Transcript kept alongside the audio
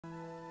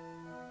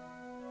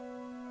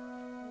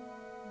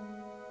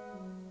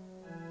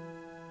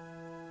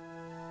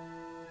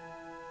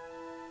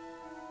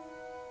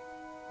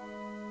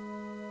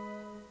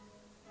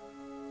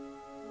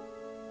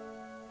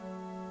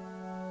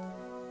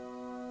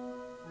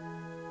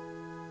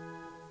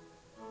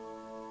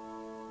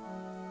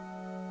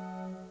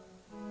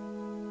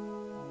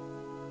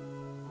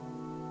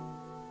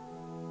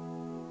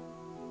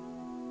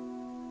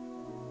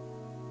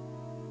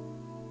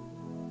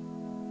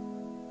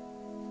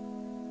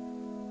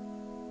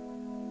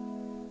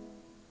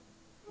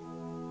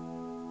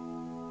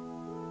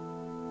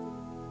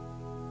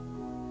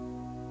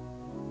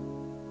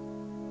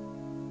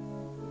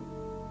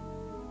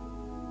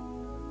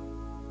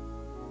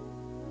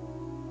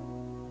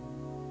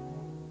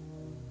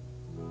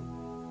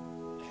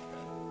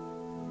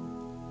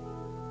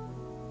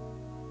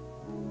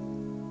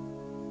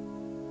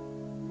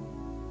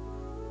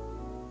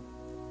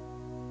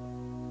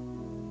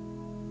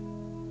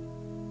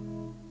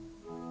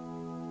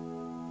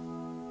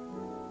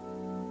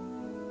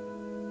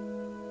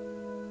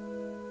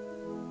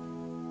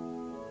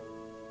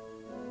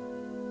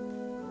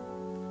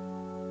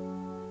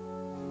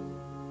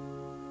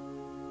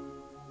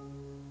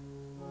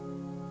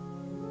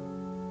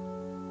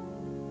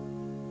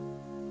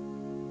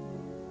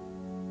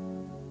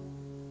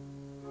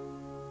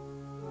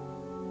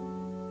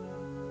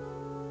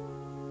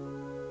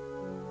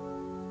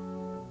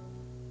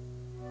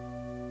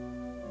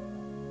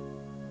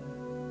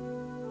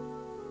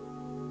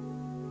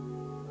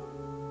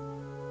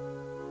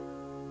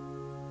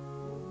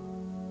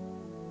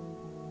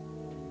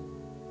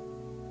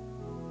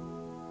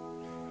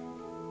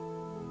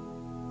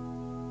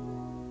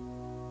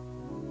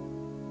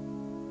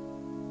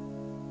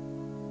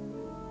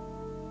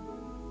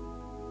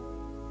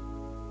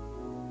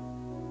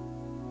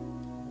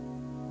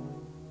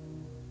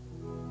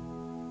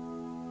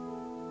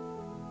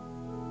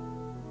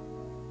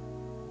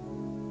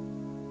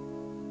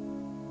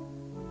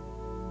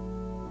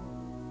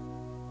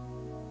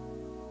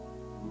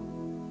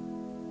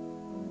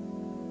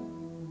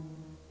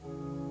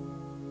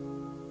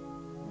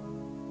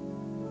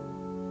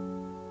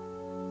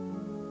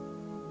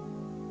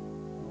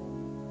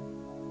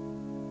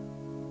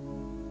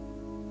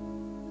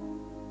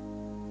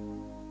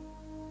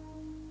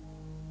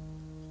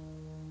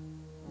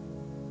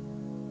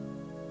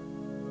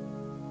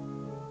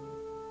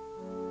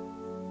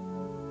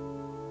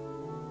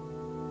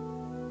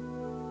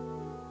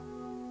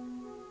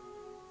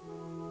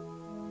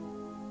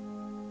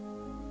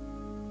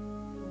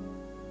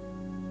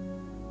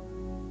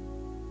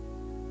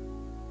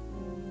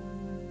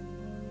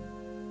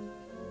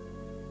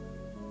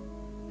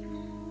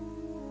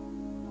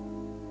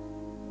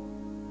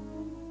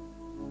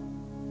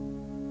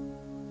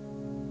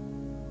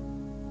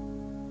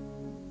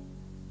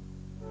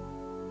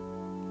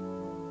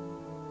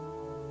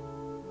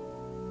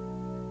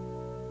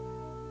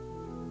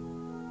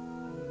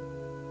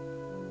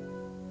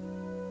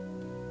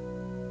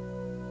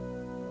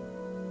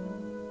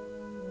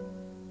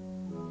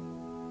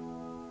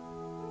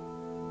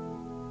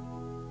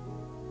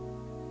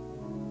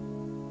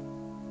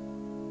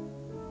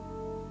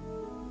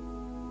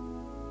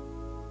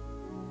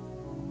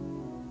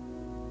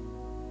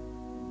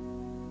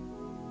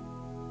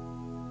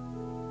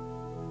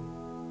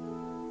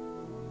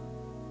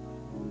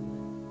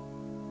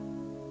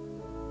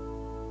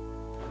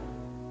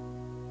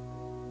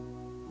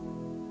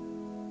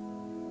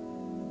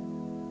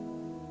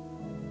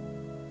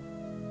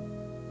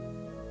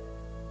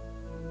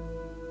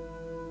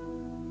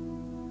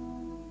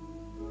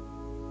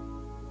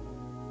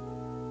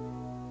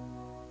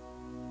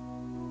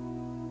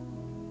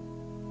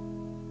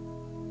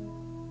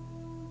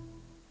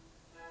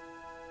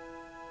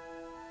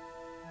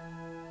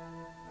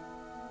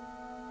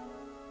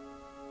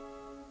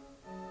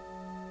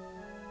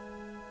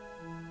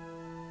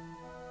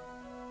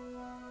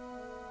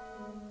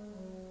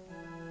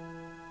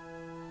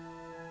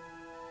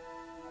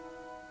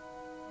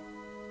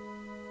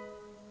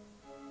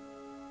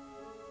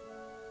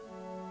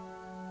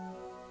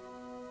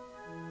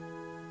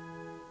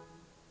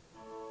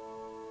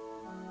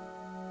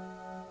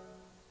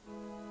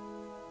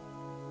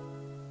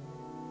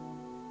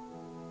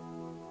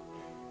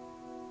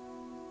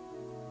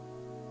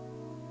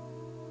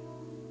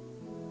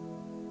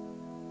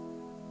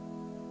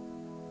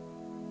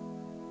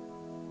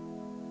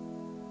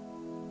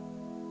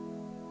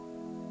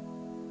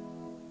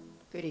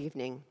Good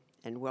evening,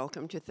 and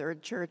welcome to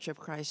Third Church of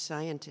Christ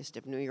Scientist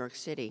of New York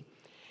City.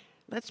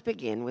 Let's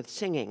begin with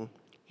singing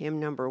hymn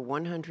number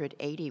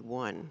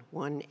 181,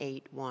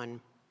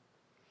 181.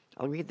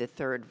 I'll read the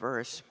third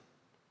verse.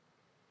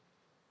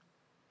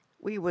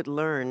 We would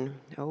learn,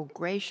 O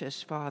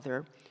gracious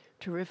Father,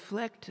 to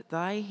reflect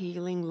thy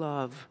healing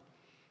love.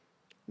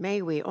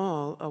 May we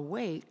all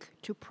awake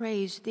to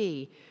praise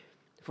thee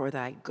for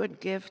thy good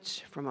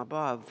gifts from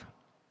above.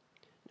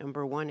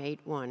 Number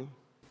 181.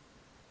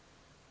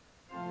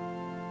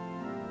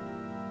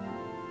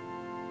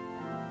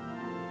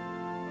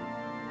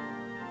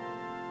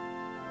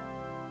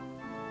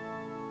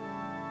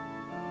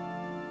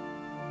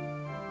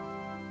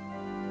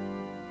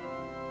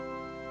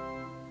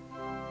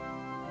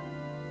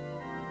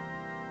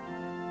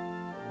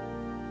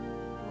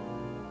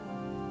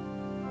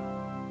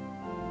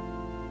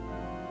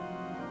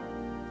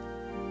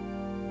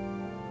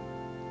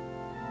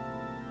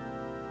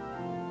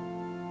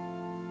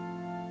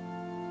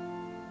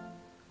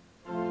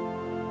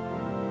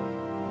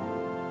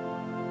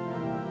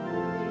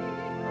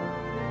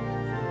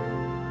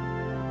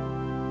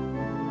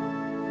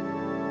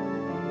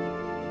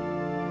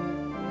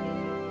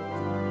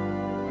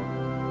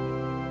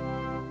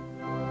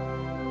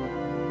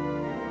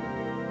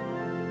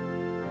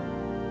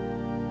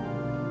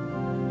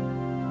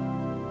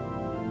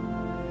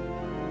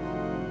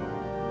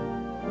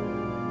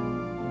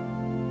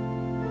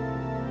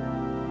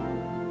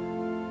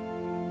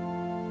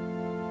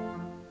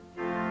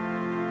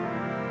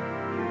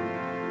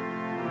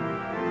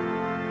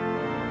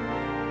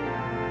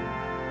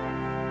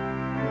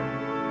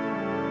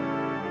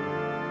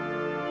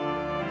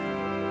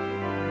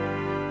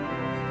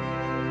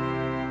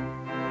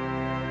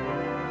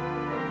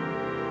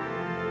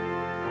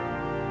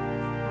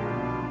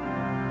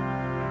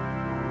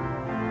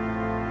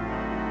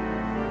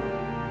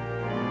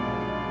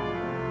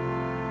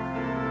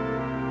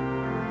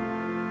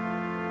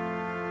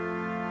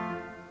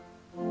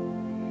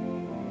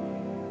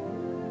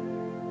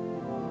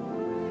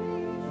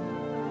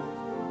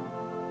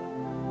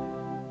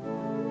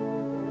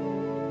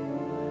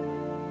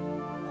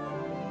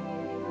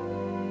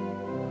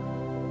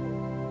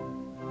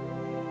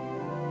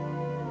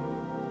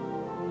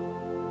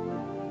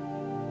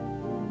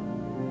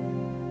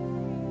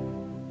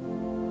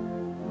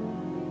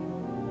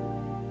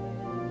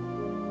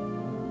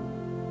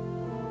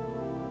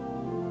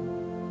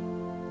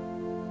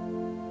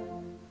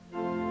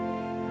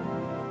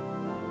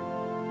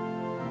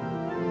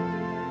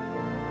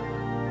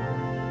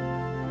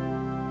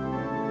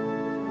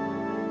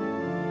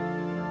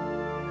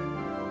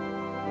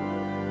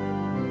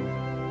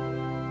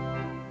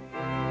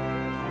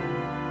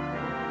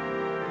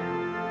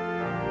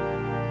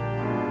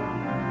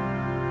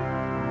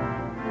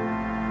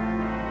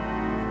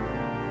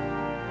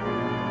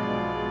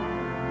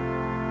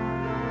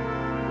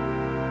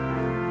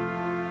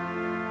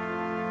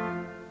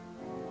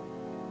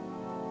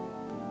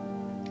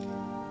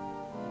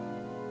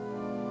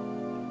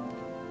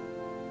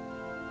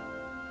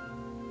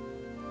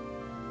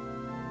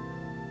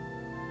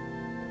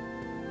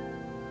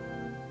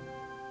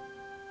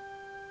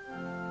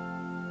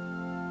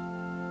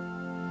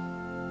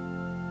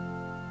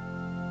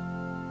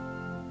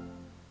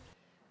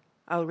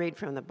 I'll read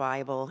from the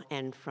Bible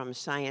and from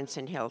Science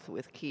and Health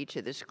with Key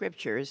to the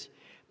Scriptures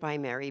by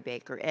Mary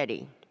Baker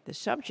Eddy. The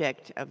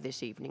subject of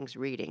this evening's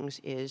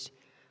readings is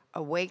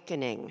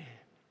awakening.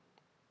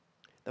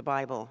 The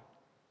Bible,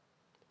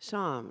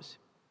 Psalms.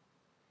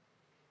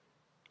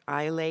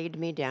 I laid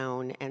me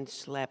down and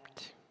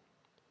slept.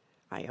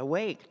 I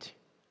awaked,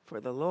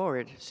 for the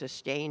Lord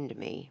sustained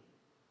me.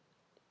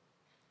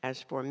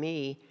 As for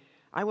me,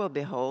 I will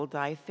behold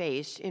thy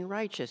face in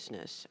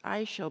righteousness.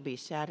 I shall be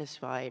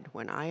satisfied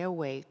when I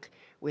awake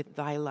with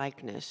thy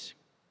likeness.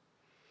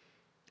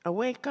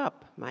 Awake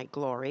up, my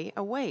glory,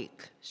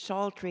 awake,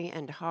 psaltery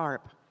and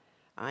harp.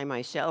 I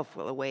myself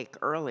will awake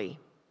early.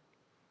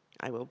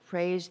 I will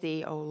praise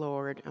thee, O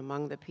Lord,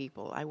 among the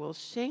people. I will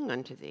sing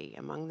unto thee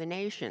among the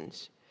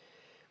nations.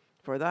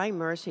 For thy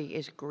mercy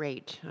is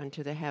great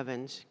unto the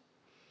heavens,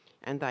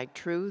 and thy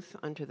truth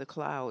unto the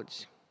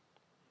clouds.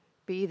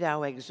 Be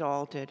thou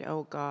exalted,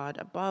 O God,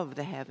 above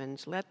the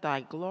heavens. Let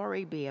thy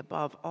glory be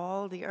above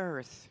all the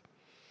earth.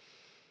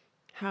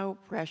 How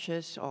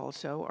precious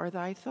also are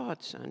thy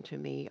thoughts unto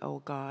me, O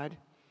God.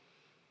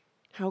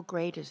 How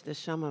great is the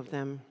sum of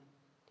them.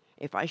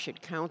 If I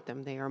should count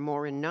them, they are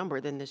more in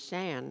number than the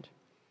sand.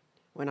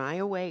 When I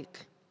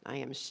awake, I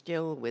am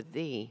still with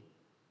thee.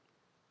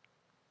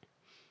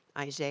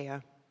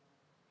 Isaiah.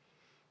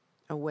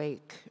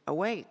 Awake,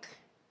 awake.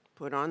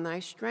 Put on thy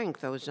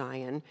strength, O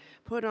Zion.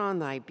 Put on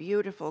thy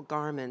beautiful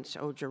garments,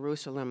 O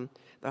Jerusalem,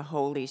 the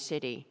holy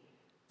city.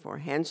 For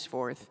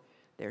henceforth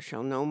there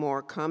shall no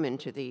more come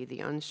into thee the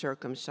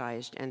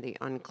uncircumcised and the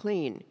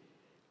unclean.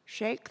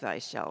 Shake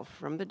thyself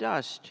from the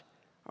dust.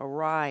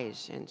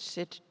 Arise and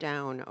sit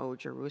down, O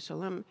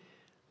Jerusalem.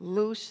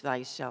 Loose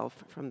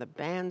thyself from the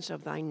bands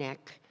of thy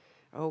neck,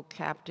 O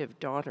captive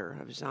daughter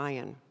of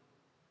Zion.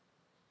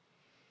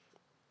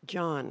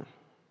 John,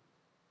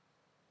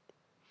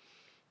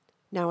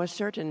 Now a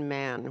certain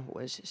man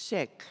was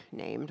sick,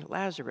 named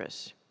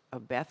Lazarus,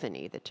 of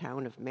Bethany, the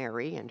town of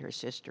Mary and her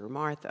sister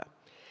Martha.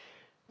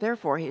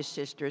 Therefore his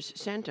sisters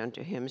sent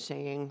unto him,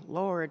 saying,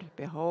 Lord,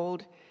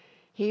 behold,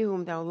 he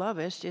whom thou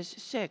lovest is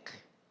sick.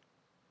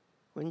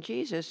 When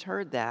Jesus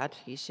heard that,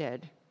 he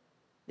said,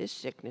 This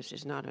sickness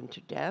is not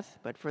unto death,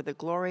 but for the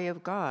glory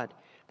of God,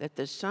 that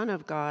the Son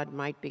of God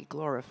might be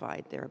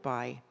glorified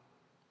thereby.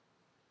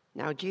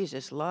 Now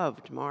Jesus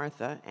loved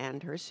Martha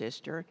and her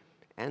sister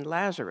and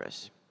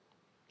Lazarus.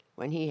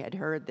 When he had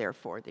heard,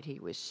 therefore, that he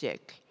was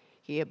sick,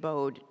 he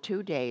abode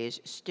 2 days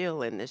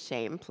still in the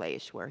same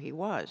place where he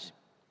was.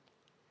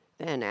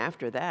 Then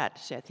after that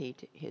saith he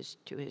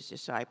to his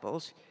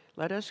disciples,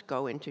 Let us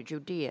go into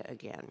Judea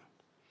again.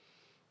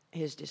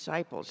 His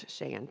disciples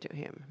say unto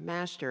him,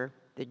 Master,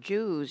 the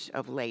Jews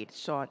of late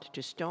sought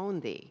to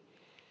stone thee,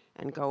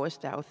 and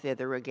goest thou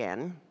thither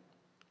again?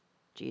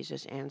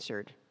 Jesus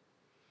answered,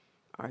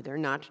 Are there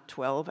not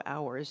 12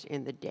 hours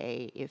in the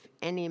day? If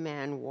any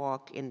man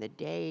walk in the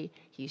day,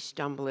 he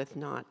stumbleth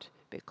not,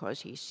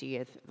 because he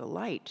seeth the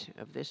light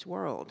of this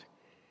world.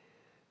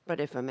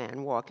 But if a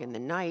man walk in the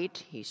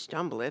night, he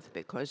stumbleth,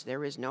 because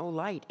there is no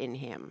light in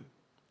him.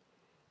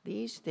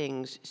 These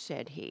things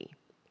said he,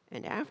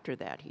 and after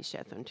that he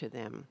saith unto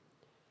them,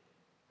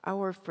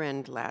 Our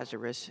friend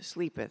Lazarus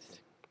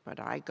sleepeth, but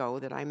I go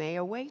that I may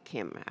awake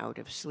him out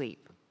of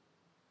sleep.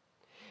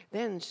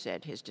 Then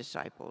said his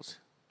disciples,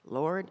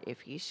 Lord,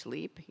 if he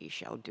sleep, he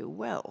shall do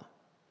well.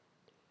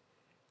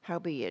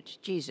 Howbeit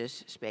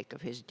Jesus spake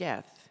of his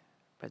death,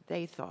 but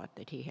they thought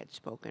that he had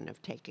spoken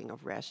of taking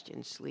of rest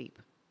in sleep.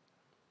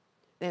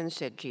 Then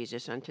said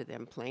Jesus unto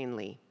them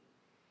plainly,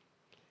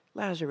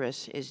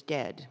 Lazarus is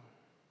dead,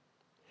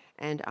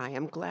 and I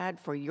am glad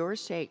for your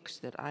sakes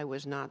that I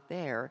was not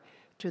there,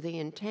 to the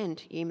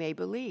intent ye may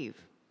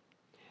believe.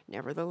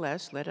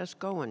 Nevertheless, let us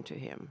go unto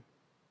him.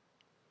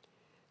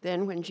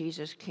 Then when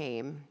Jesus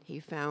came, he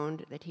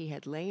found that he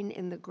had lain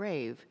in the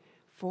grave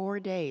 4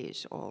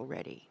 days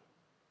already.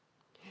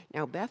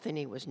 Now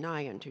Bethany was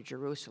nigh unto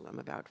Jerusalem,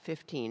 about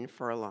 15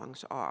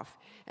 furlongs off,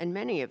 and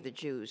many of the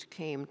Jews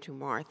came to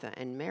Martha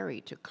and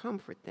Mary to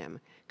comfort them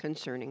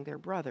concerning their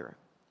brother.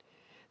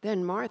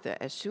 Then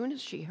Martha, as soon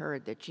as she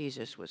heard that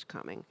Jesus was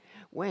coming,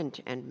 went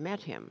and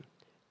met him,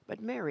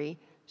 but Mary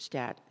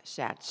sat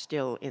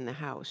still in the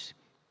house.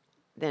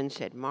 Then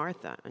said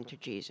Martha unto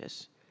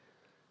Jesus,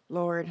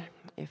 Lord,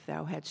 if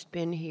thou hadst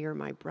been here,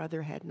 my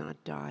brother had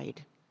not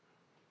died.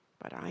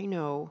 But I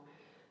know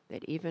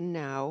that even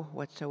now,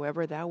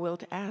 whatsoever thou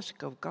wilt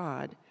ask of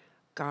God,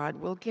 God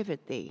will give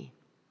it thee.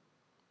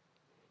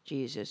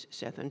 Jesus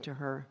saith unto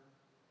her,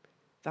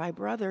 Thy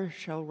brother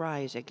shall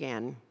rise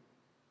again.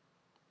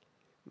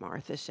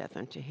 Martha saith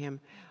unto him,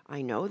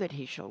 I know that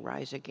he shall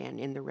rise again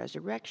in the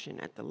resurrection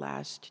at the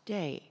last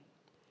day.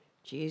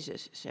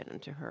 Jesus said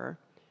unto her,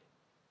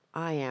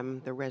 I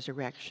am the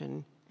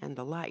resurrection and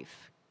the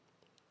life.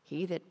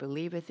 He that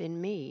believeth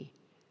in me,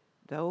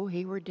 though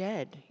he were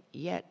dead,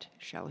 yet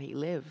shall he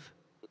live.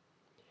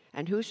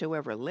 And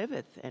whosoever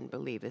liveth and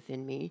believeth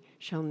in me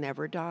shall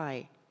never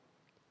die.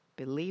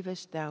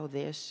 Believest thou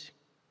this?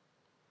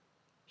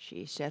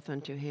 She saith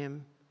unto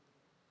him,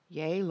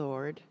 Yea,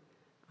 Lord,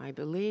 I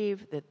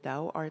believe that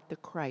thou art the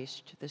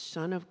Christ, the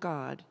Son of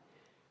God,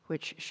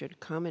 which should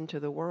come into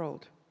the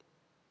world.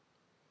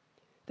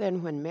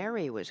 Then when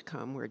Mary was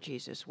come where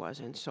Jesus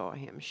was and saw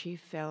him, she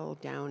fell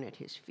down at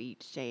his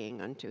feet,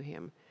 saying unto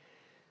him,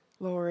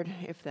 Lord,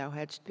 if thou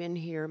hadst been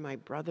here, my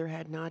brother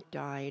had not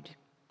died.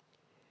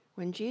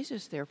 When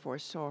Jesus therefore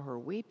saw her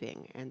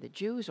weeping, and the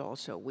Jews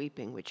also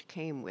weeping which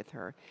came with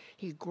her,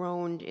 he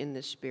groaned in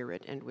the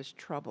spirit and was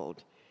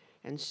troubled,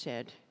 and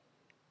said,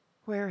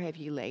 Where have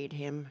ye laid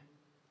him?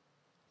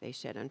 They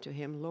said unto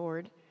him,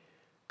 Lord,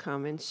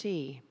 come and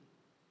see.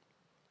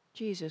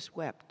 Jesus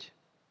wept.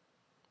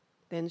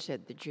 Then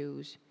said the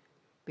Jews,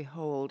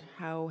 Behold,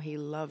 how he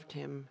loved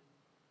him.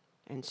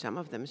 And some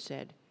of them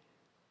said,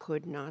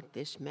 Could not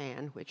this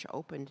man, which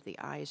opened the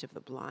eyes of the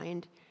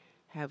blind,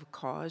 have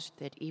caused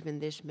that even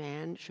this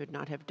man should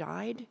not have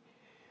died?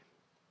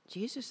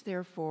 Jesus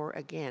therefore,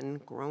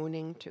 again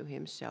groaning to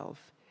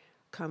himself,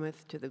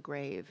 cometh to the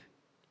grave.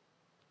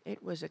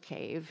 It was a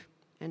cave,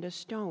 and a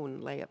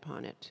stone lay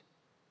upon it.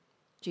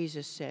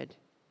 Jesus said,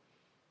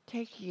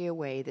 Take ye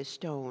away the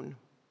stone.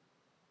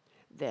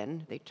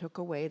 Then they took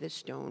away the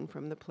stone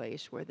from the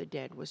place where the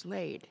dead was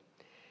laid.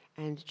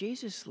 And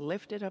Jesus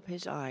lifted up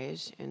his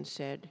eyes and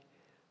said,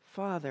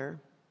 Father,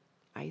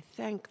 I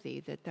thank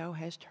thee that thou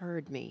hast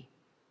heard me.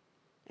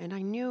 And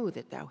I knew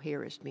that thou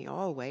hearest me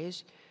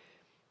always,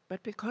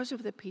 but because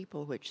of the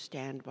people which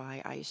stand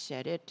by I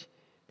said it,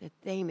 that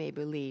they may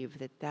believe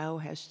that thou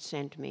hast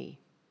sent me.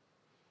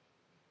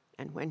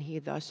 And when he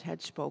thus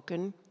had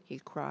spoken, he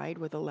cried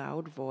with a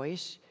loud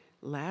voice,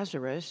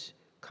 Lazarus,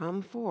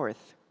 come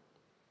forth.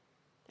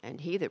 And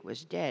he that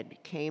was dead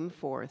came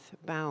forth,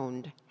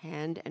 bound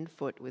hand and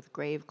foot with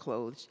grave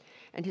clothes,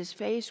 and his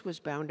face was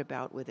bound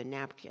about with a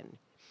napkin.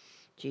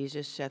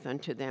 Jesus saith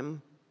unto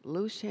them,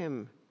 Loose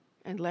him,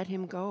 and let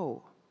him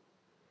go.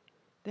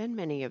 Then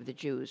many of the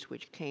Jews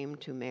which came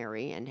to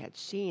Mary and had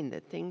seen the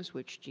things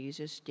which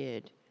Jesus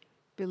did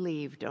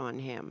believed on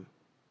him.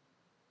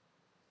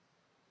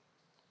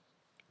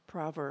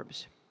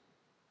 Proverbs.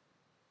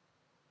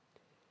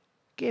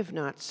 Give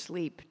not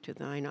sleep to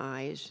thine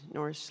eyes,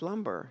 nor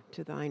slumber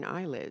to thine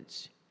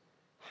eyelids.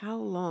 How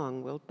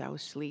long wilt thou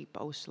sleep,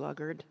 O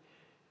sluggard?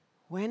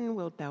 When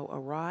wilt thou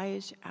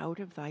arise out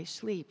of thy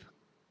sleep?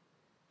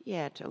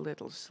 Yet a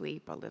little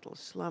sleep, a little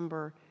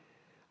slumber,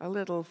 a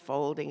little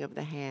folding of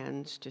the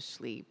hands to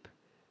sleep.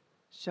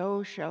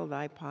 So shall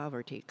thy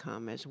poverty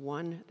come as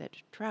one that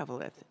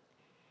travelleth,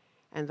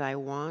 and thy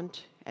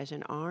want as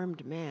an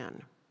armed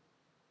man.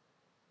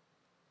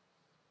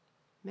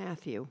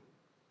 Matthew.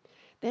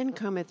 Then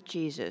cometh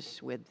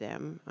Jesus with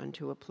them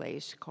unto a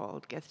place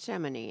called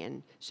Gethsemane,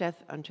 and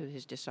saith unto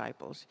his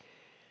disciples,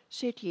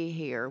 Sit ye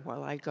here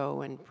while I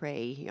go and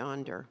pray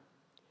yonder.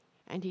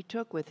 And he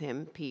took with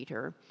him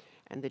Peter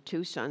and the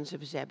 2 sons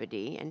of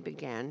Zebedee, and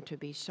began to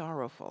be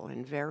sorrowful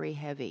and very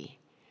heavy.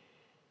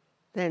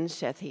 Then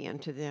saith he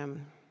unto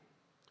them,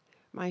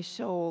 My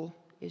soul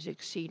is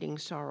exceeding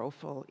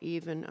sorrowful,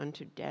 even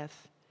unto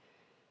death.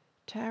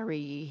 Tarry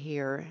ye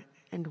here,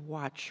 and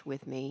watch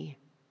with me.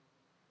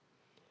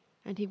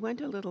 And he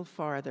went a little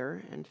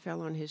farther, and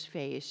fell on his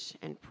face,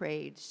 and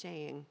prayed,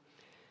 saying,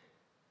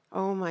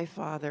 O my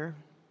Father,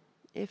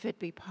 if it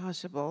be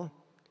possible,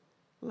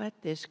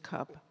 let this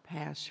cup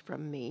pass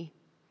from me.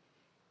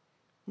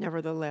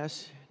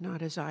 Nevertheless,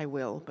 not as I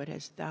will, but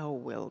as thou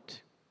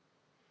wilt.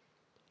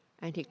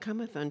 And he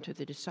cometh unto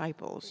the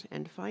disciples,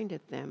 and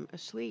findeth them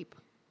asleep,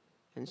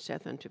 and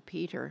saith unto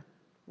Peter,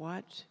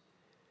 What?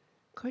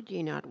 Could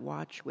ye not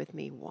watch with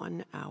me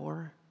 1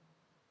 hour?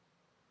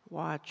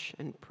 Watch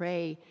and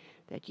pray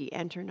that ye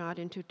enter not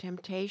into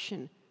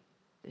temptation.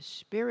 The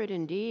spirit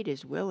indeed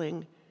is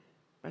willing,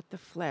 but the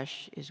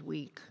flesh is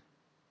weak.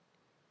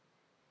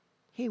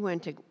 He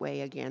went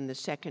away again the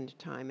 2nd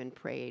time and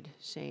prayed,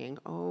 saying,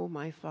 O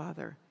my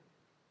Father,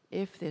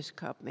 if this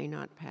cup may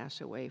not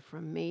pass away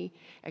from me,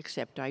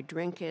 except I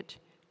drink it,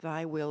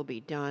 thy will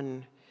be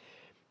done.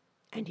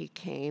 And he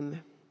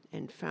came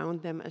and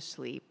found them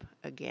asleep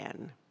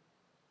again,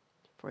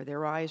 for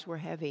their eyes were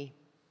heavy.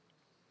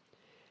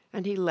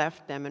 And he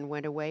left them and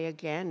went away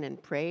again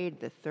and prayed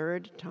the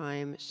 3rd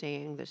time,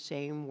 saying the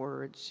same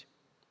words.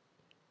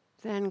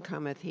 Then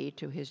cometh he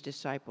to his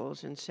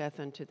disciples and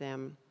saith unto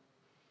them,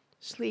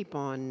 Sleep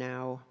on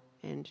now,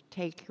 and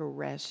take your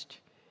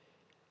rest.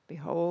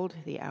 Behold,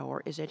 the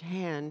hour is at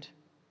hand,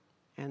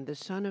 and the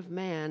Son of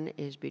Man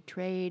is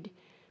betrayed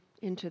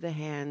into the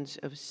hands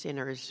of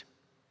sinners.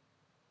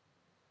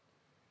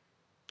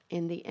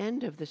 In the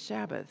end of the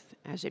Sabbath,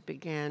 as it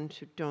began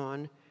to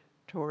dawn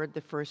toward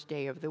the 1st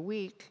day of the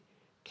week,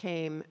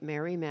 came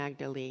Mary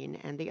Magdalene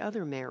and the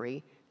other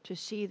Mary to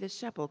see the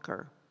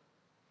sepulchre.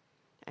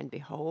 And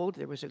behold,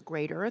 there was a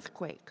great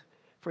earthquake,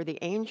 for the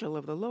angel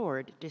of the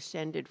Lord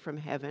descended from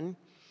heaven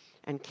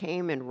and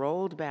came and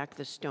rolled back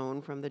the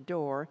stone from the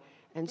door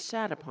and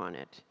sat upon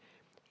it.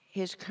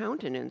 His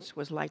countenance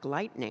was like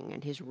lightning,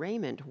 and his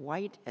raiment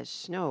white as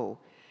snow.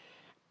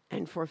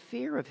 And for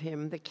fear of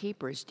him the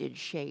keepers did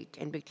shake,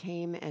 and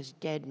became as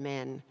dead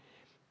men.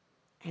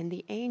 And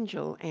the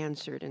angel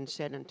answered and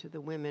said unto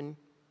the women,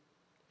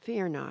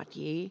 Fear not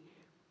ye,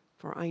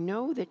 for I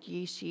know that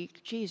ye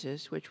seek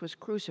Jesus, which was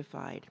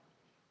crucified.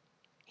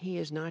 He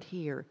is not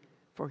here,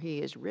 for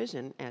he is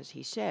risen, as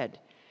he said.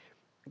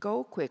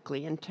 Go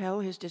quickly and tell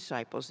his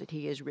disciples that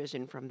he is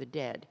risen from the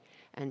dead.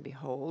 And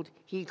behold,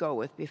 he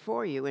goeth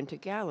before you into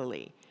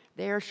Galilee.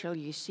 There shall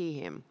ye see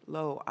him.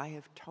 Lo, I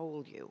have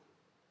told you.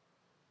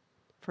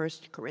 1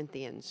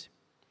 Corinthians.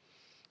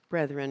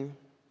 Brethren,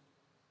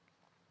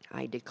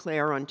 I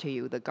declare unto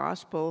you the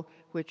gospel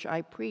which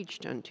I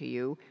preached unto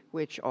you,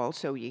 which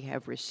also ye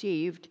have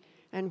received,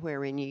 and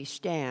wherein ye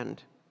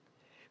stand.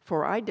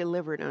 For I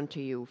delivered unto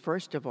you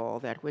first of all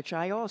that which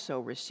I also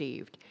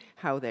received,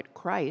 how that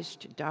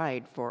Christ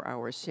died for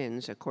our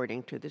sins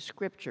according to the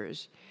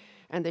Scriptures,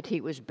 and that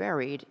he was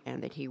buried,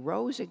 and that he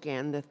rose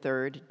again the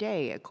 3rd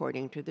day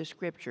according to the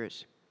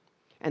Scriptures,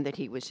 and that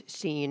he was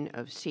seen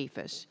of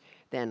Cephas,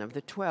 then of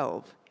the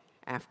 12.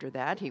 After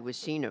that he was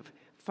seen of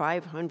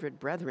 500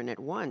 brethren at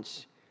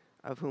once,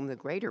 of whom the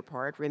greater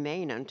part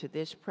remain unto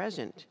this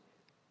present,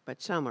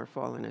 but some are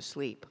fallen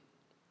asleep.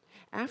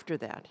 After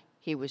that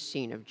he was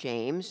seen of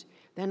James,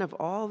 then of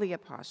all the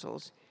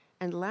apostles,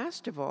 and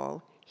last of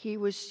all he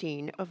was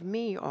seen of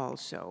me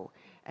also,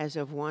 as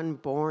of one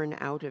born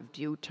out of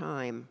due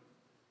time.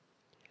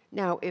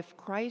 Now if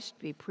Christ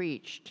be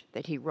preached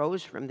that he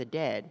rose from the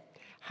dead,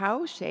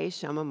 how say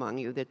some among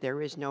you that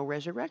there is no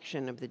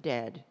resurrection of the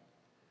dead?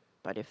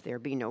 But if there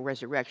be no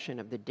resurrection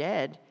of the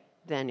dead,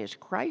 then is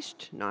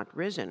Christ not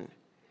risen.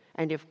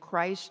 And if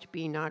Christ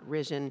be not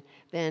risen,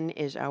 then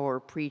is our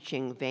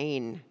preaching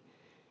vain,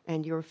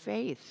 and your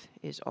faith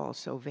is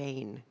also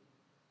vain.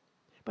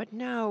 But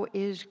now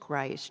is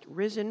Christ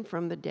risen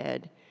from the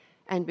dead,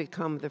 and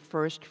become the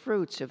first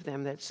fruits of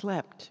them that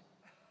slept.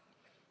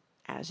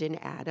 As in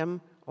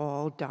Adam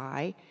all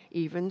die,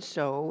 even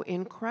so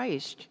in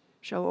Christ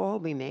shall all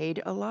be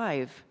made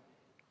alive.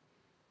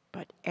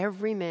 but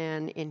every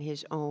man in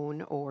his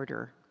own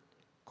order.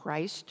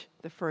 Christ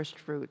the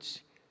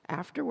firstfruits,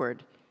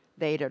 afterward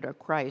they that are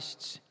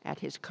Christ's at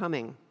his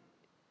coming.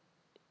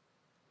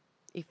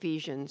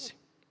 Ephesians.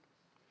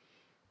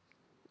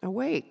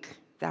 Awake,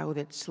 thou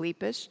that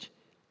sleepest,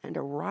 and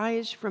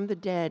arise from the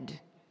dead,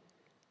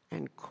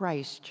 and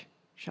Christ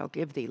shall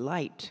give thee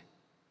light.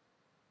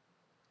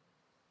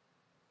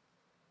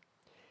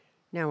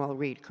 Now I'll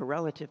read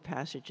correlative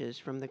passages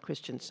from the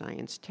Christian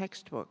Science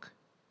textbook,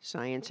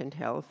 Science and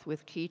Health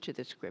with Key to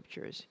the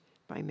Scriptures,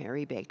 by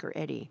Mary Baker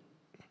Eddy.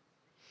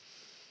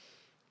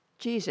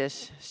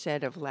 Jesus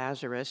said of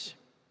Lazarus,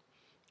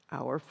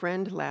 "Our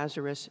friend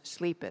Lazarus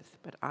sleepeth,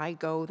 but I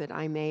go that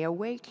I may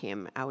awake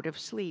him out of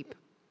sleep."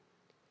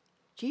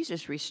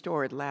 Jesus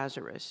restored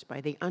Lazarus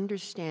by the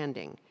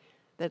understanding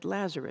that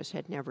Lazarus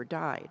had never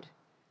died,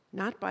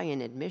 not by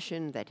an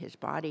admission that his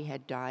body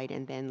had died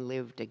and then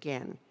lived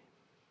again.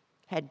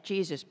 Had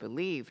Jesus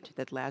believed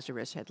that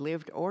Lazarus had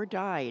lived or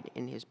died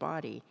in his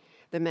body,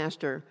 the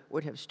Master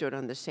would have stood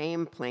on the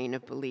same plane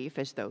of belief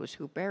as those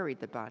who buried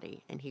the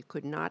body, and he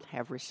could not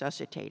have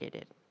resuscitated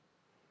it.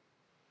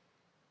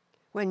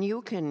 When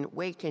you can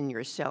waken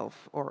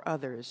yourself or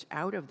others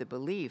out of the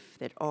belief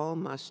that all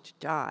must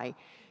die,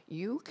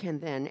 you can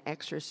then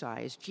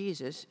exercise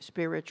Jesus'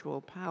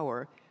 spiritual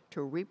power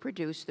to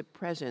reproduce the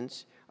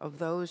presence of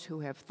those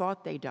who have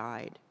thought they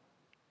died,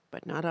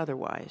 but not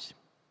otherwise.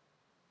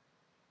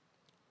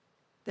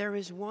 There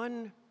is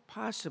one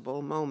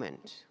possible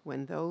moment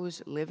when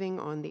those living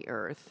on the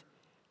earth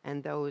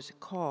and those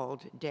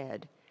called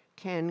dead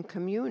can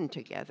commune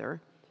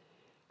together,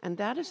 and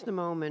that is the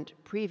moment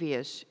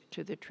previous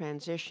to the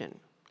transition,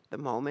 the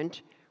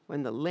moment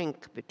when the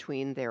link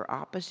between their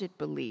opposite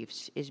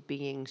beliefs is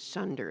being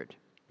sundered.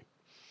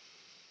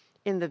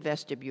 In the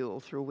vestibule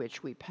through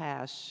which we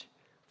pass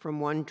from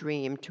one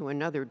dream to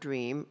another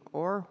dream,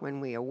 or when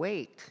we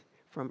awake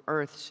from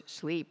earth's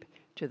sleep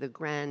to the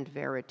grand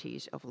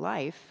verities of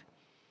life,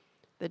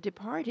 the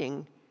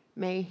departing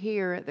may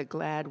hear the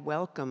glad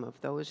welcome of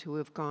those who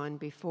have gone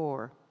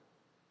before.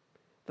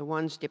 The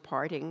ones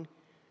departing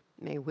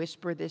may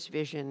whisper this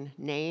vision,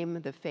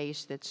 name the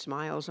face that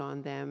smiles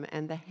on them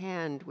and the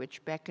hand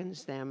which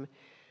beckons them,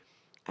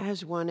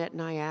 as one at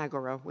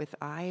Niagara with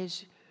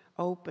eyes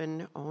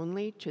open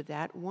only to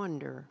that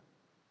wonder,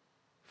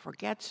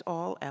 forgets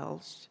all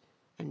else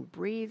and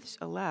breathes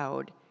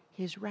aloud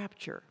his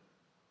rapture.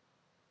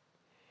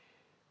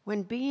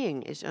 When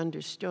being is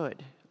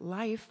understood,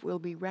 life will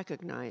be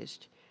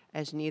recognized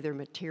as neither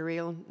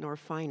material nor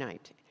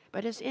finite,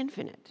 but as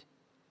infinite,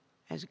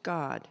 as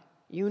God,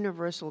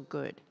 universal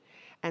good,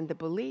 and the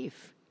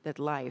belief that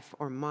life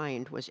or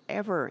mind was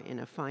ever in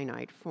a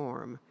finite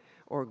form,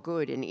 or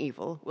good and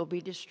evil, will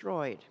be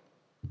destroyed.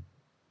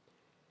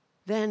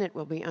 Then it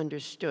will be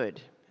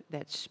understood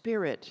that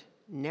spirit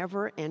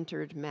never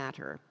entered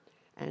matter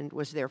and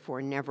was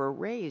therefore never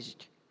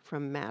raised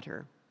from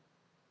matter.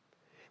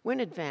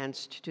 When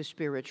advanced to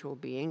spiritual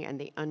being and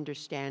the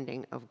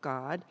understanding of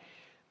God,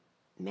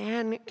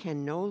 man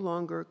can no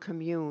longer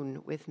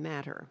commune with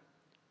matter.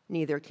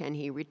 Neither can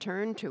he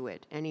return to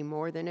it any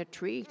more than a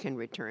tree can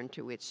return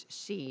to its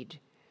seed.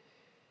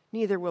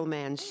 Neither will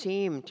man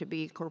seem to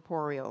be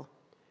corporeal,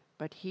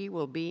 but he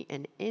will be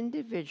an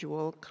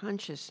individual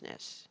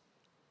consciousness,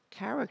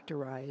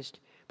 characterized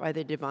by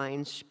the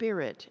divine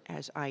spirit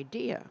as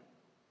idea,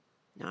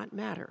 not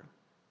matter.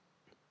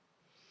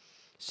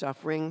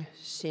 Suffering,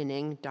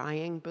 sinning,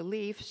 dying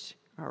beliefs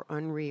are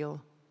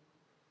unreal.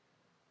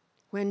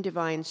 When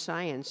divine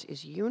science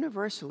is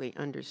universally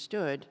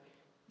understood,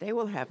 they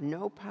will have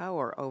no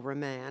power over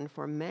man,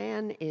 for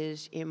man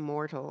is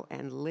immortal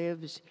and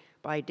lives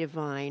by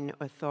divine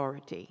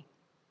authority.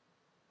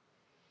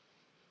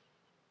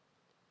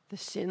 The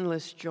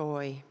sinless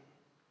joy,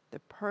 the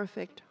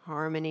perfect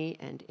harmony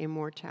and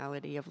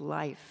immortality of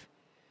life,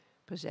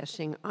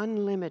 possessing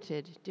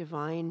unlimited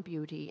divine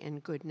beauty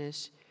and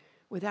goodness,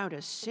 without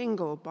a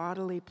single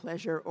bodily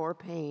pleasure or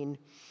pain,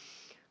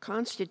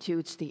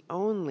 constitutes the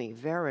only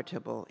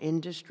veritable,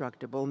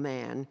 indestructible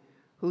man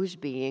whose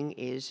being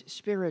is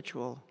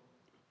spiritual.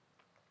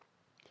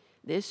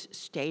 This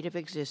state of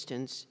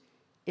existence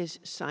is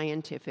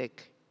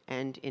scientific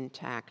and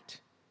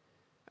intact,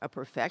 a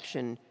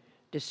perfection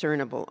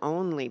discernible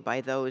only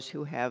by those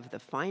who have the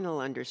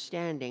final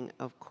understanding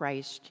of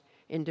Christ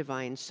in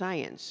divine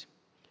science.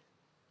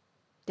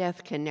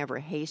 Death can never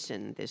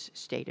hasten this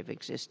state of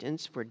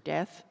existence, for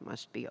death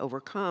must be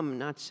overcome,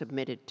 not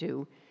submitted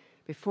to,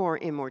 before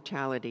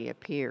immortality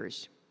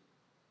appears.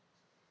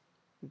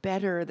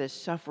 Better the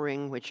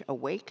suffering which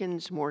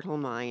awakens mortal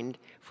mind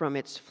from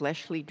its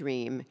fleshly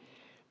dream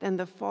than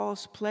the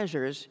false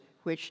pleasures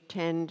which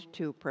tend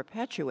to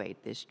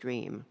perpetuate this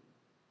dream.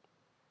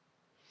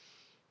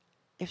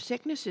 If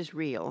sickness is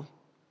real,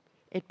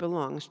 it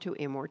belongs to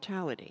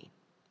immortality.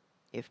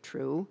 If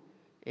true,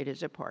 it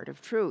is a part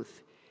of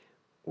truth.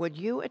 Would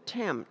you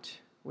attempt,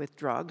 with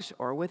drugs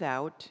or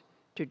without,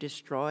 to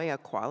destroy a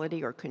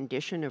quality or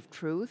condition of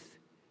truth?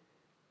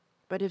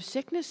 But if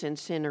sickness and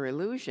sin are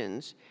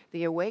illusions,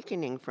 the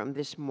awakening from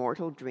this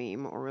mortal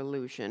dream or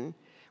illusion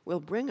will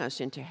bring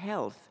us into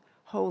health,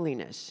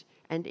 holiness,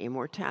 and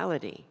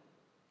immortality.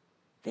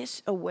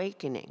 This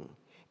awakening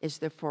is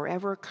the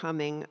forever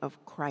coming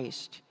of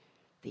Christ,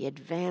 the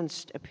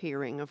advanced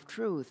appearing of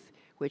truth,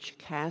 which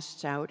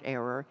casts out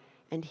error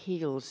and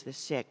heals the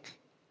sick.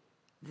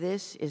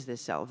 This is the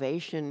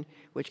salvation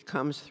which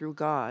comes through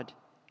God,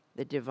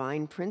 the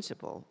divine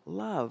principle,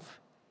 love,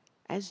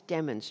 as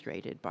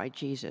demonstrated by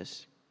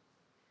Jesus.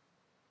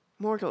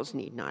 Mortals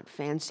need not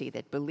fancy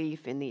that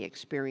belief in the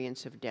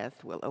experience of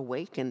death will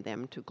awaken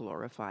them to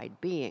glorified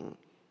being.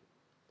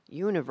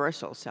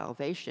 Universal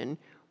salvation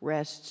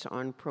rests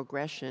on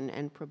progression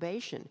and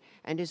probation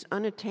and is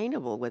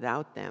unattainable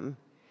without them.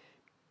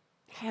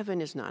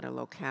 Heaven is not a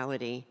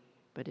locality,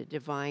 but a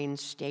divine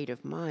state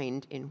of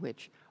mind in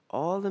which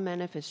all the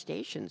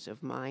manifestations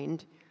of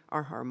mind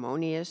are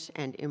harmonious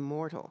and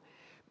immortal,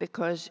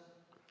 because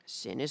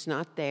sin is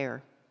not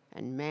there,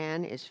 and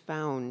man is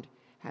found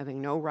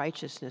having no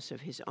righteousness of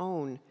his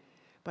own,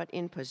 but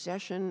in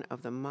possession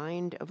of the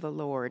mind of the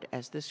Lord,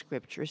 as the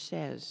Scripture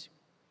says.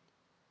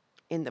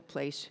 In the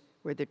place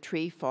where the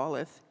tree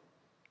falleth,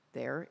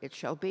 there it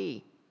shall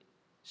be.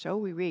 So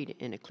we read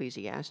in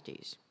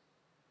Ecclesiastes.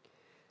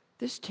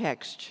 This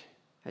text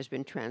has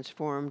been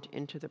transformed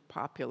into the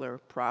popular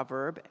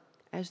proverb,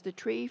 as the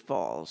tree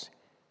falls,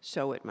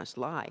 so it must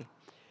lie.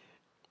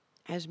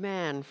 As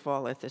man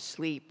falleth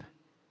asleep,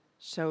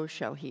 so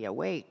shall he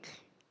awake.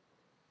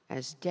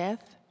 As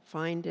death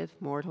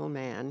findeth mortal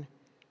man,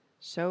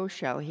 so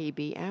shall he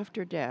be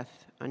after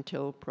death,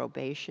 until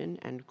probation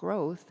and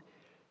growth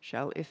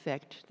shall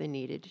effect the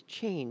needed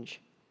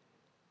change.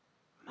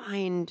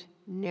 Mind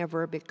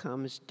never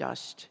becomes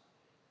dust.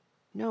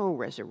 No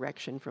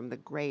resurrection from the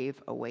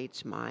grave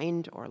awaits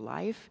mind or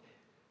life,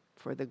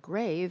 for the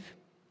grave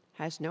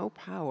has no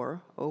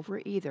power over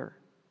either.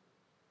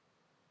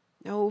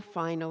 No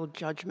final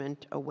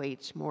judgment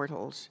awaits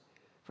mortals,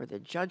 for the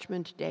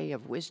judgment day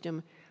of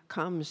wisdom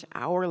comes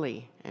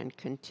hourly and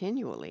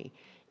continually,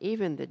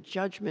 even the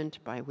judgment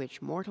by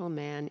which mortal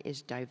man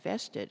is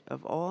divested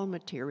of all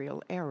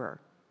material error.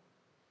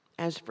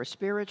 As for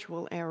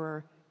spiritual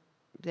error,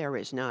 there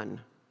is none.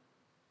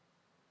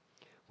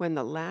 When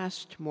the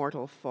last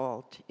mortal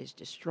fault is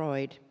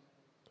destroyed,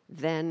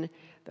 then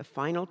the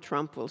final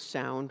trump will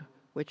sound,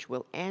 which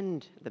will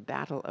end the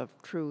battle of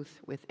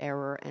truth with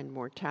error and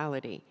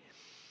mortality.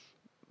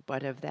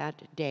 But of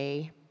that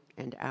day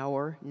and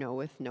hour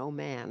knoweth no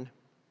man.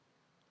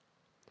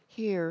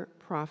 Here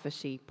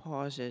prophecy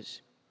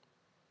pauses.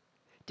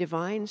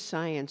 Divine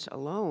science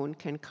alone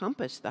can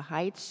compass the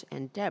heights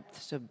and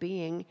depths of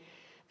being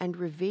and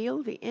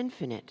reveal the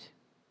infinite.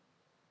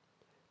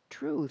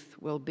 Truth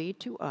will be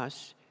to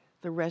us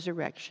the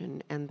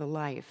resurrection and the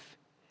life,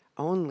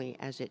 only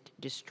as it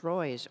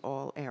destroys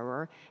all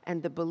error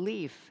and the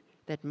belief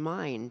that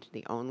mind,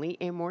 the only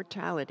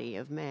immortality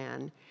of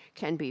man,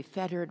 can be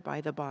fettered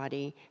by the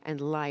body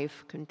and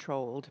life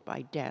controlled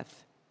by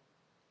death.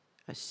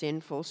 A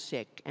sinful,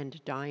 sick,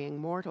 and dying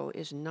mortal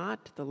is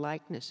not the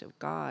likeness of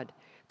God,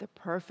 the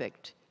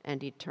perfect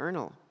and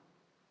eternal.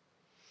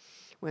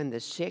 When the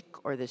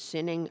sick or the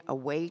sinning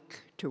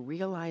awake to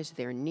realize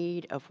their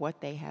need of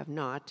what they have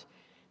not,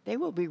 they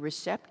will be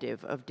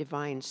receptive of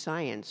divine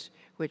science,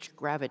 which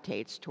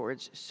gravitates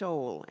towards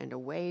soul and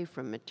away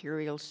from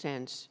material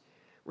sense,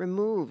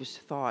 removes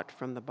thought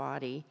from the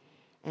body,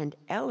 and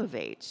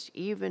elevates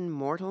even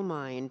mortal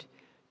mind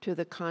to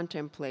the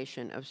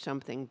contemplation of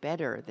something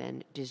better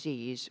than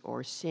disease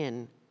or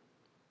sin.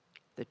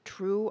 The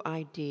true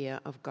idea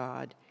of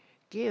God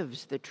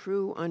gives the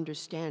true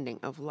understanding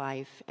of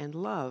life and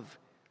love,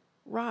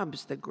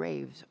 robs the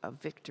grave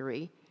of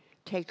victory,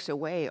 takes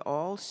away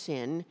all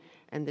sin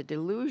and the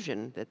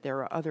delusion that there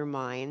are other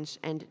minds,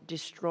 and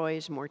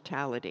destroys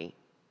mortality.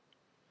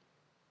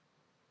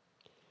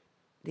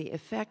 The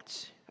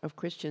effects of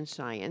Christian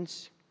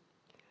Science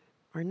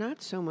are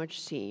not so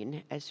much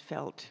seen as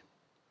felt.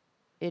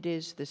 It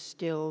is the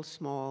still,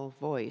 small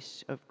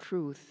voice of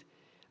truth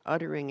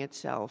uttering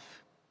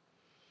itself.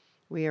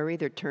 We are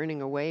either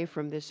turning away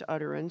from this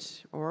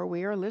utterance, or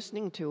we are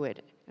listening to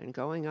it and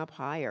going up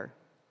higher.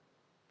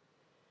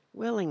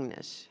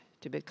 Willingness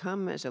to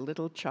become as a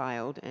little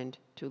child and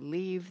to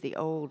leave the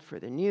old for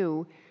the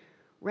new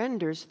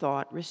renders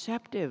thought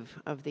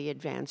receptive of the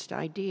advanced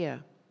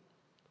idea.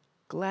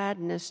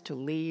 Gladness to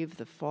leave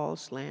the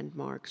false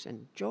landmarks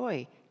and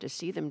joy to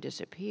see them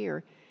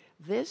disappear,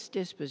 this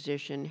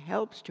disposition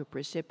helps to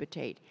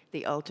precipitate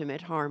the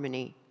ultimate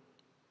harmony.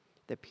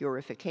 The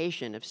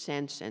purification of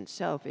sense and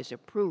self is a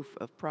proof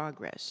of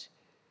progress.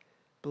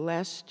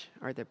 Blessed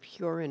are the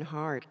pure in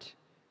heart,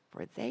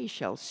 for they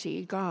shall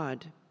see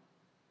God.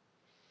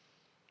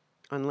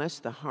 Unless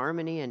the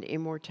harmony and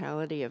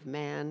immortality of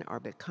man are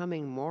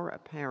becoming more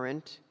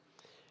apparent,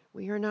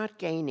 we are not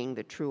gaining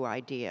the true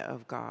idea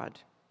of God.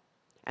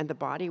 And the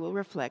body will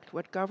reflect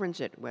what governs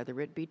it, whether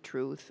it be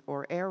truth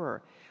or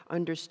error,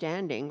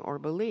 understanding or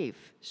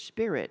belief,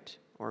 spirit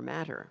or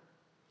matter.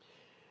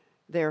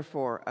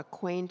 Therefore,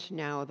 acquaint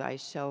now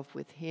thyself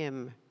with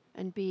him,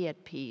 and be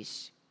at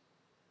peace.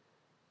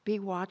 Be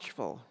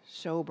watchful,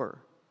 sober,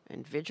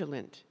 and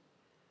vigilant.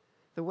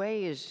 The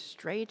way is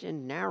straight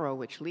and narrow,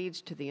 which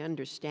leads to the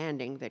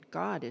understanding that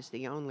God is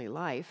the only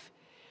life.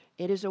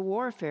 It is a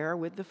warfare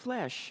with the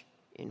flesh,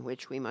 in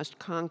which we must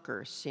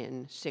conquer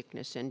sin,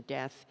 sickness, and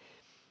death,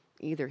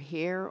 either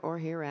here or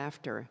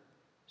hereafter,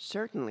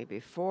 certainly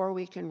before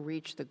we can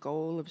reach the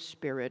goal of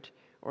spirit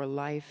or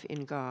life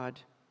in God.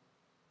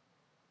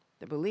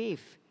 The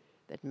belief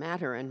that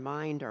matter and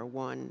mind are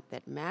one,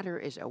 that matter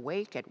is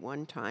awake at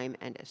one time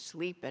and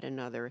asleep at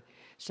another,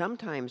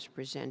 sometimes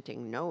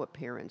presenting no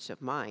appearance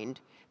of mind,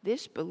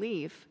 this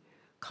belief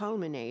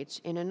culminates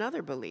in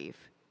another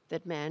belief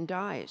that man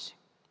dies.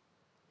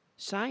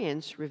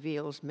 Science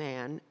reveals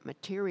man,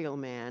 material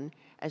man,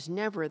 as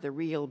never the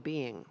real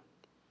being.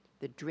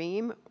 The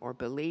dream or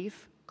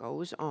belief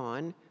goes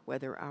on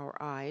whether our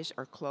eyes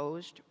are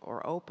closed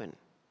or open.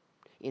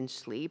 In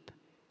sleep,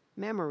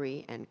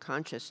 memory and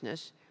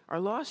consciousness are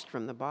lost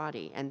from the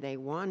body, and they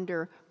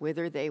wander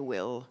whither they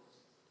will,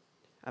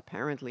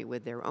 apparently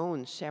with their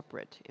own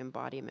separate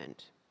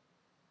embodiment.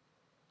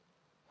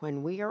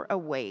 When we are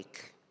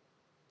awake,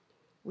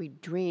 we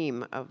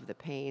dream of the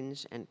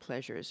pains and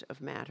pleasures of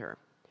matter.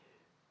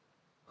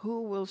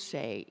 Who will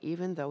say,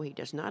 even though he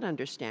does not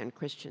understand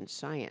Christian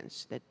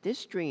science, that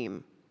this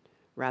dream,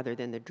 rather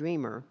than the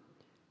dreamer,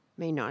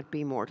 may not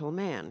be mortal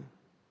man?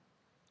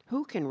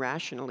 Who can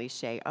rationally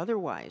say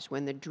otherwise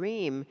when the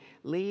dream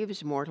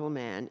leaves mortal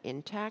man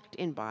intact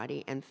in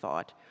body and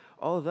thought,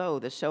 although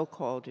the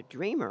so-called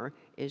dreamer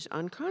is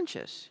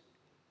unconscious?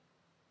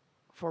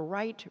 For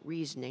right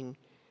reasoning,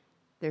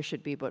 there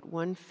should be but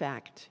one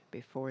fact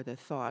before the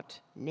thought,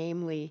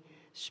 namely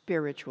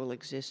spiritual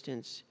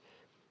existence.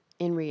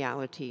 In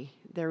reality,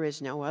 there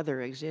is no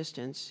other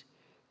existence,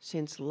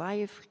 since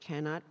life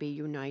cannot be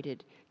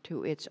united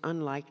to its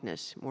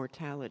unlikeness,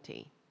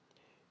 mortality.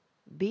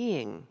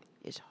 Being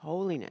is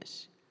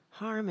holiness,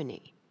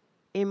 harmony,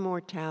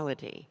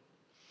 immortality.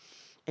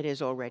 It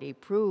is already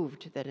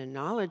proved that a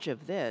knowledge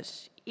of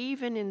this,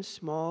 even in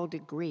small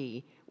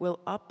degree, will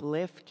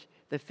uplift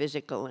the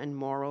physical and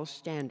moral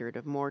standard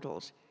of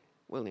mortals,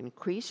 will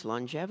increase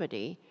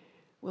longevity,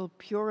 will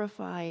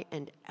purify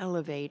and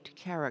elevate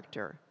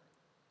character.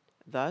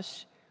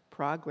 Thus,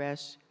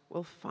 progress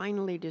will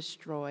finally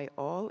destroy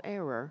all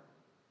error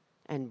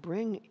and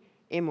bring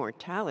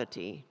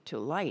immortality to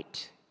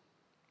light.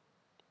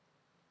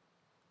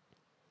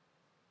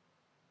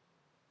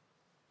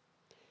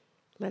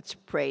 Let's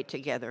pray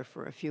together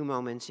for a few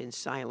moments in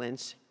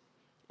silence,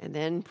 and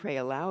then pray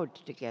aloud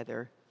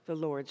together the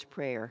Lord's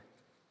Prayer.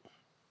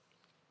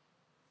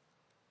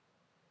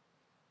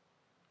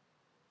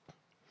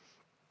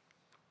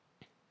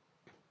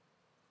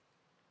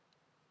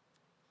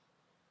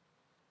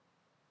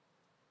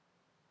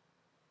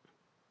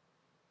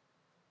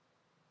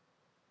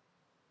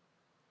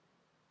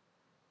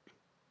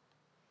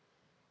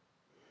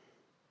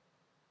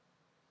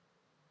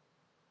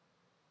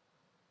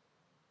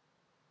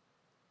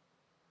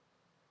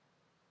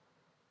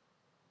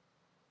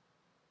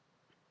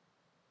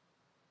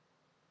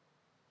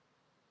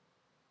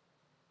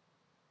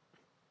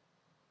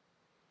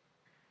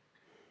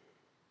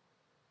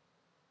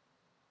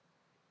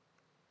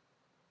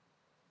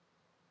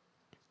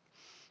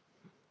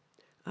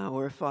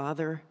 Our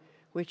Father,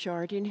 which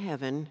art in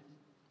heaven,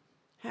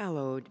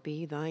 hallowed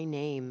be thy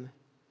name.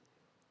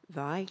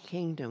 Thy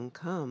kingdom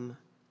come.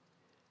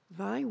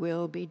 Thy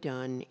will be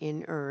done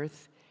in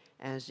earth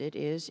as it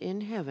is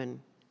in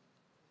heaven.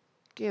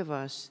 Give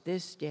us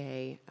this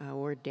day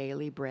our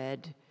daily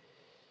bread,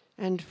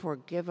 and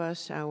forgive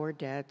us our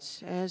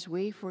debts as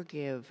we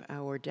forgive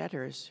our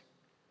debtors.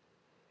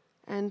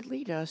 And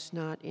lead us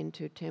not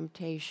into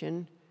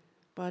temptation,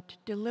 but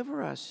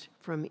deliver us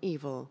from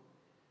evil.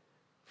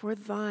 For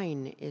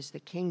thine is the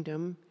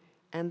kingdom,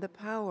 and the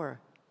power,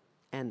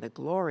 and the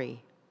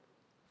glory,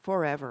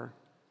 forever.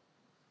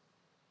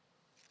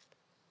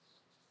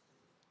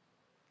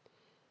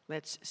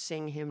 Let's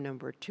sing hymn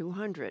number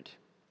 200.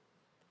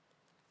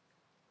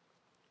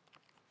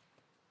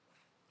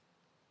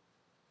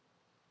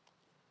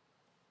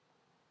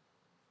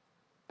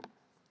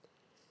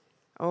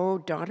 O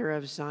daughter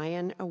of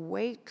Zion,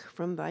 awake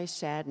from thy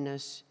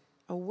sadness,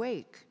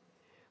 awake,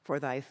 for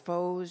thy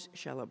foes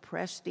shall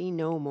oppress thee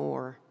no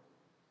more.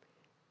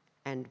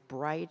 And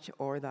bright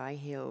o'er thy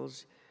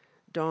hills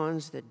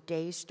dawns the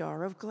day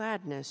star of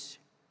gladness.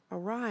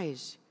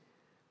 Arise,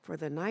 for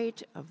the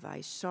night of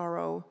thy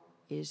sorrow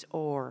is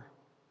o'er.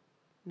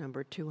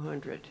 Number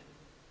 200.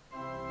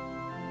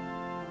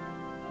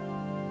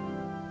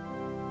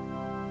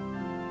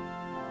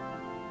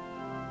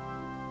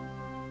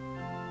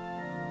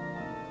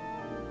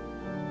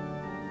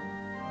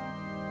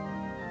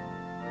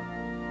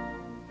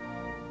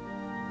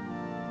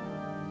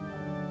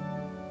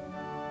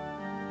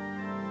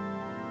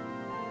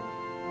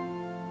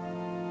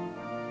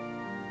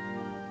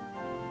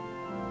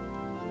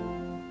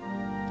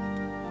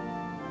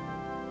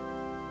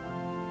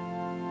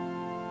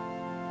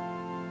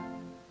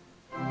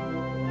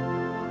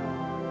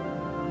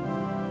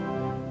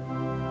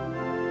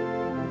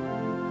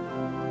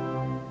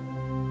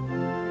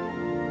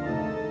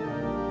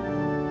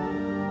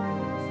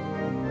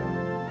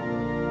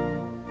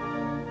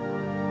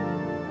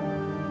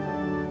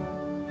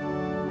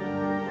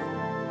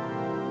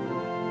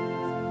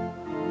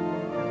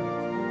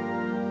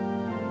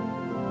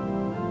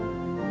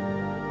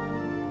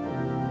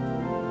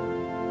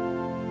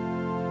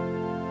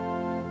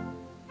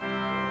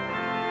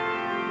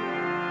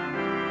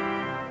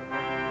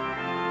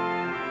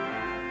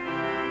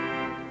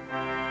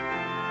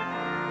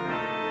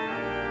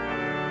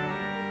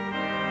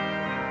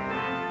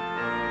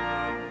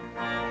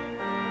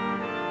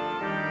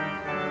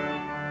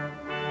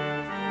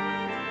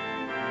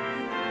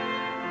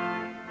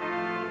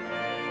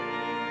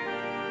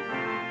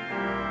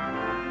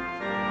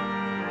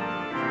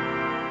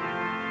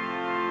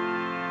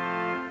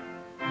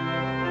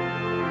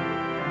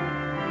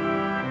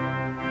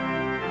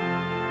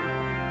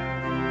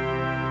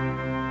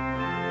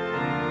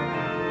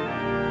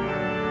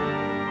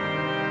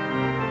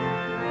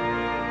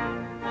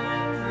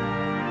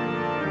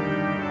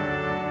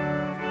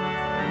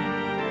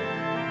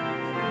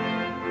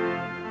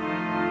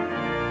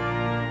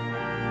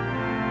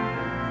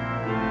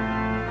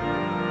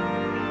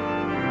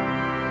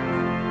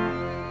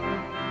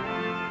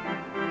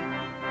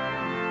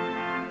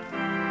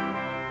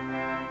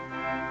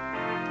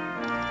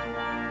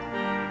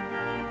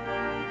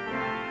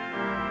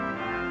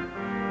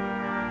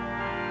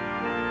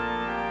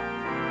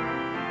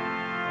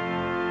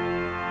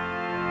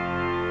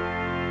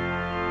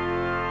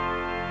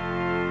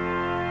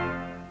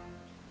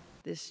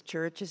 This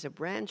church is a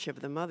branch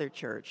of the Mother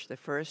Church, the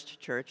First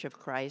Church of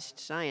Christ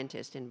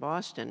Scientist in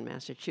Boston,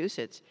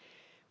 Massachusetts.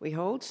 We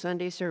hold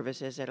Sunday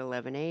services at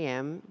 11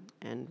 a.m.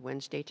 and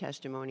Wednesday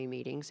testimony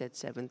meetings at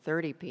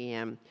 7:30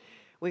 p.m.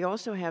 We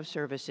also have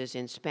services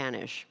in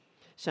Spanish,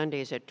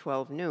 Sundays at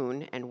 12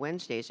 noon and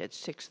Wednesdays at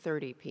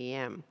 6:30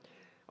 p.m.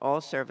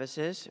 All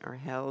services are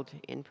held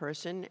in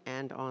person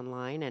and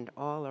online, and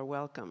all are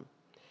welcome.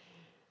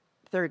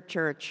 Third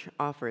Church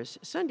offers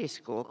Sunday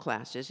school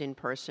classes in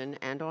person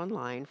and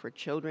online for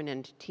children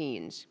and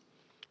teens.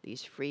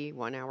 These free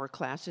one-hour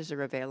classes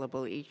are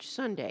available each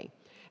Sunday.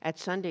 At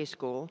Sunday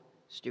school,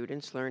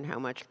 students learn how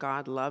much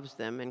God loves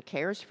them and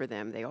cares for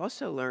them. They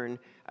also learn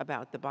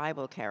about the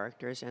Bible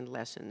characters and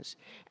lessons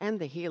and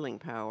the healing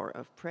power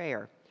of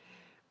prayer.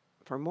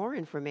 For more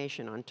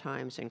information on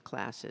times and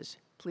classes,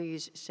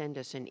 please send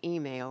us an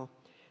email,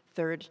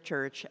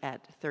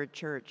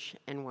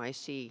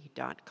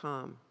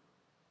 thirdchurch@thirdchurchnyc.com.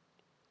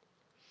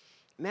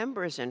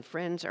 Members and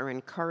friends are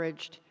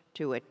encouraged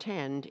to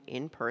attend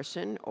in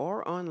person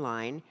or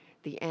online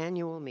the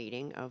annual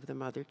meeting of the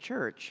Mother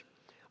Church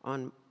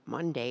on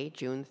Monday,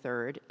 June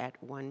 3rd at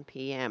 1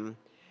 p.m.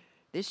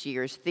 This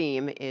year's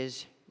theme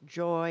is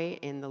Joy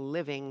in the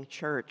Living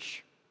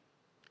Church.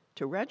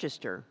 To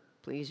register,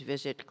 please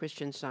visit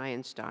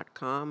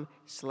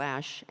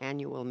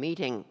christianscience.com/annual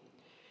meeting.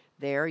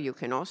 There you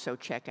can also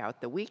check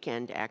out the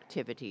weekend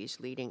activities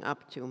leading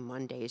up to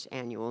Monday's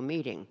annual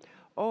meeting,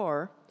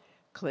 or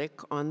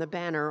click on the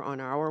banner on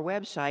our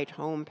website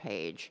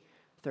homepage,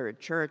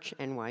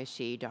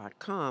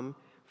 thirdchurchnyc.com,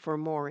 for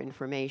more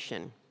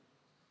information.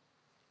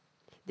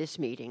 This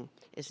meeting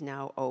is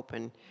now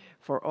open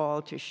for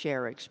all to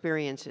share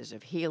experiences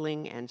of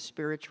healing and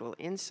spiritual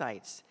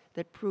insights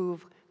that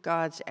prove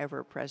God's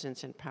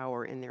ever-presence and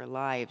power in their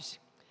lives.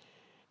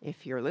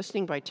 If you're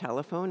listening by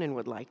telephone and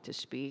would like to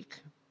speak,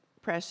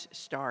 press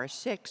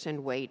 *6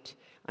 and wait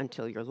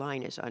until your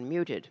line is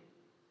unmuted.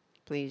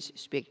 Please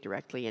speak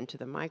directly into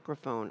the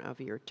microphone of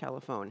your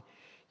telephone.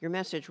 Your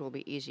message will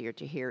be easier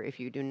to hear if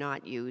you do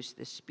not use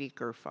the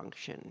speaker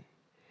function.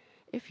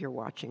 If you're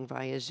watching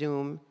via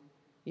Zoom,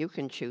 you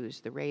can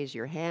choose the raise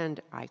your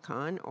hand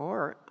icon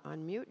or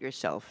unmute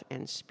yourself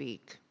and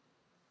speak.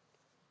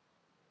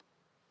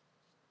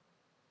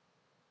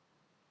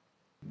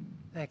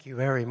 Thank you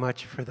very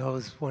much for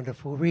those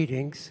wonderful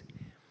readings.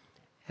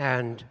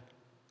 And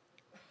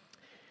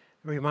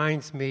it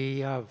reminds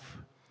me of,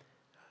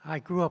 I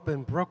grew up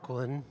in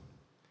Brooklyn,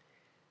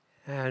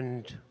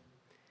 and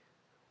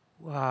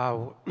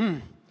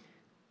when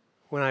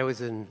I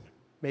was in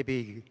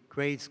maybe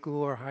grade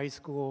school or high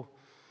school,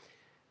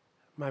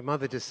 my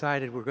mother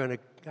decided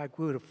I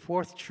grew to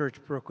Fourth Church,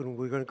 Brooklyn,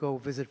 we're going to go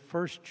visit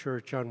First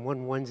Church on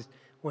one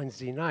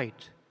Wednesday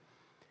night.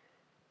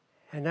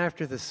 And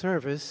after the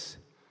service,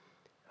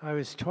 I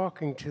was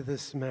talking to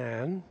this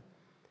man.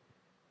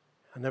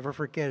 I'll never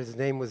forget, his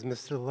name was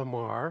Mr.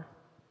 Lamar.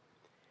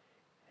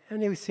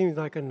 And he seemed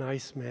like a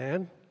nice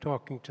man,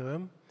 talking to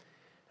him.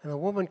 And a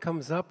woman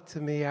comes up to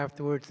me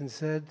afterwards and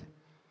said,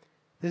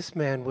 "This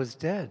man was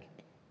dead."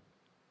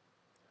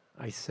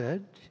 I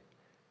said,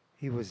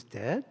 "He was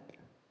dead?"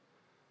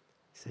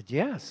 He said,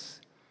 "Yes."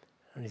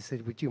 And he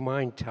said, "Would you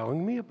mind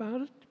telling me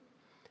about it?"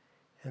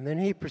 And then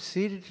he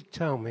proceeded to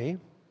tell me,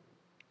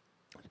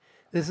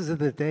 this is in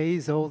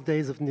the old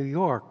days of New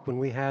York, when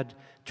we had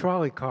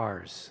trolley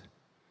cars.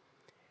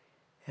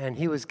 And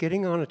he was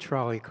getting on a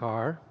trolley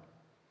car,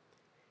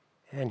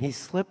 and he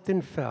slipped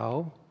and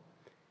fell,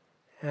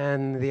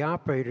 and the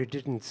operator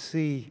didn't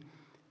see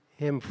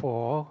him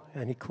fall,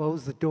 and he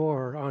closed the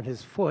door on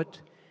his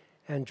foot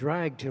and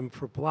dragged him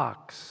for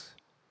blocks.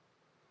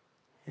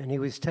 And he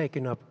was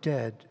taken up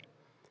dead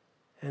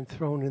and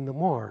thrown in the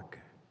morgue.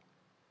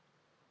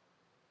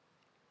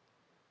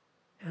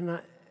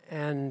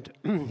 And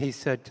he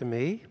said to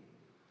me,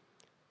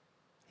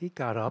 he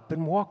got up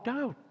and walked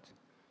out.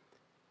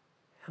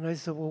 And I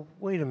said, "Well,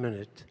 wait a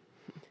minute.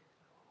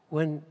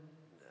 When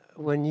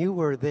you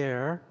were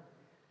there,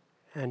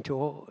 and did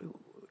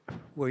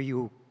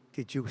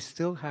you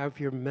still have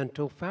your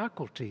mental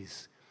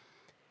faculties?"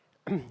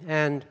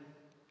 And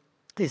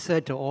he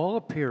said, to all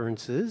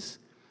appearances,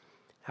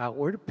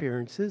 outward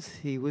appearances,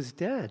 he was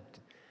dead.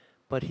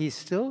 But he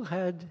still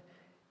had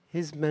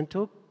his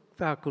mental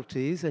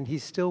faculties, and he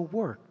still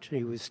worked.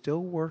 He was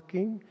still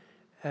working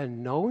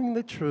and knowing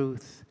the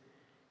truth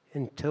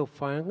until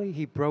finally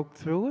he broke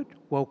through it,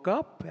 woke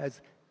up,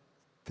 as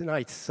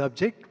tonight's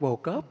subject,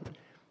 woke up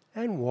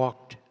and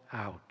walked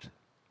out.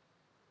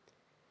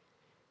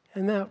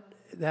 And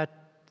that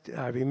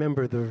I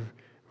remember the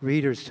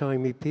readers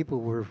telling me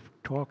people were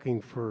talking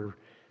for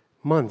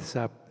months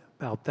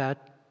about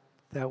that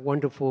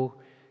wonderful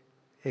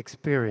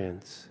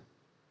experience.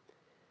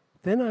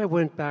 Then I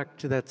went back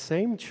to that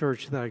same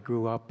church that I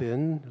grew up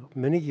in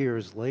many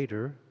years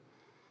later,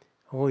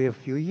 only a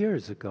few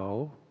years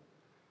ago,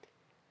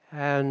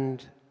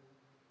 and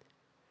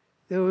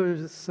there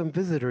were some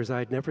visitors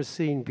I'd never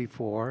seen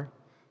before,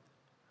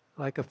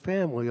 like a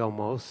family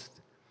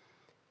almost.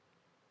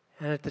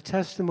 And at the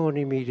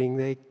testimony meeting,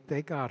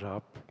 they got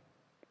up,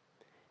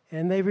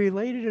 And they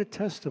related a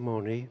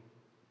testimony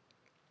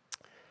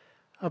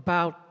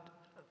about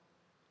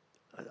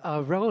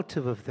a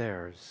relative of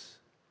theirs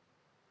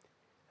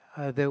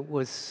that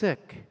was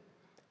sick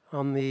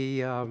on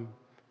the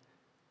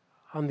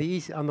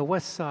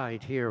west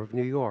side here of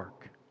New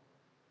York.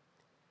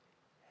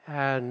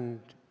 And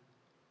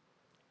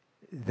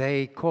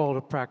they called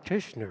a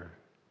practitioner.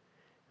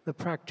 The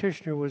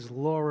practitioner was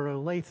Laura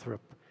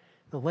Lathrop.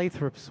 The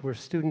Lathrops were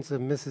students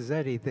of Mrs.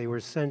 Eddy. They were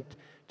sent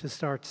to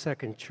start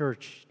Second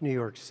Church, New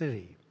York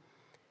City.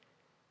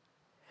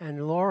 And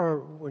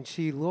when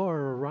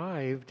Laura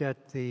arrived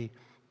at the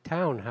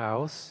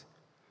townhouse,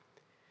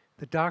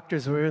 the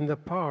doctors were in the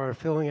parlor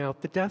filling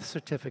out the death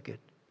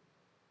certificate.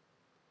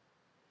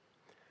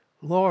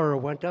 Laura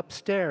went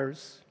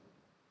upstairs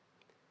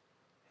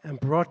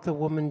and brought the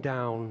woman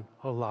down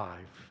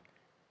alive,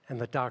 and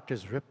the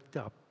doctors ripped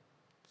up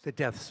the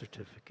death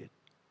certificate.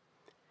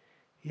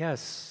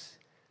 Yes,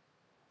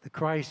 the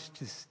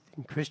Christ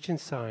in Christian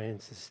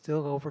Science is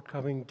still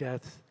overcoming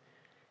death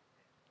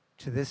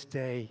to this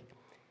day,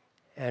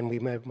 and we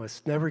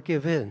must never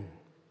give in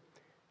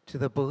to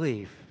the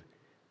belief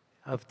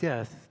of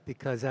death,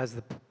 because as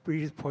the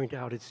readers point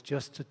out, it's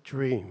just a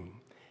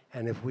dream.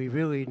 And if we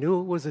really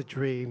knew it was a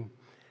dream,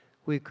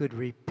 we could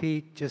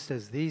repeat, just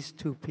as these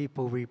two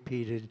people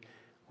repeated,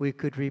 we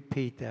could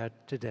repeat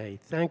that today.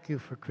 Thank you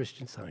for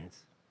Christian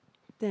Science.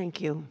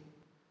 Thank you.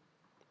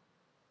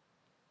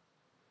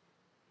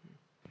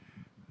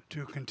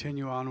 To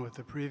continue on with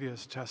the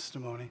previous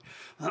testimony,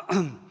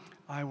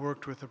 I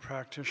worked with a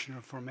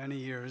practitioner for many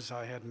years.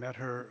 I had met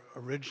her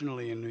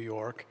originally in New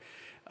York.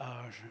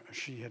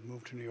 She had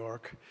moved to New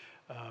York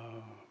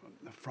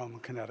from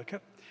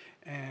Connecticut,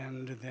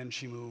 and then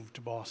she moved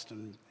to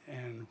Boston.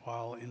 And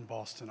while in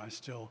Boston, I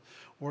still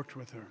worked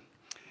with her.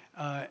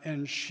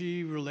 And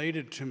she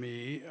related to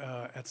me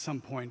at some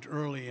point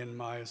early in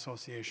my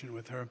association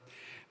with her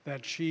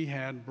that she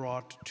had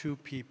brought two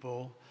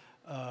people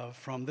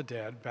from the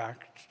dead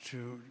back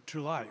to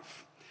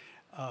life.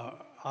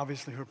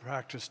 Obviously, her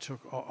practice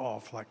took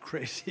off like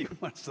crazy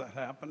once that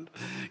happened,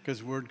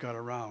 because word got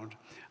around.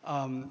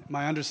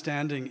 My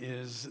understanding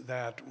is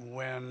that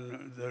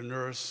when the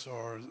nurse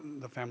or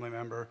the family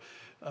member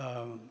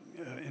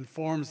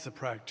informs the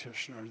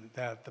practitioner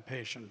that the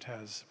patient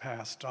has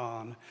passed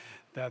on,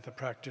 that the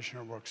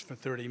practitioner works for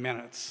 30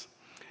 minutes.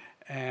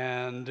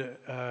 And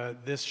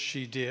this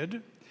she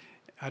did.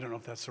 I don't know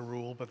if that's a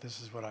rule, but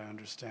this is what I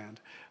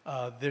understand.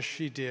 This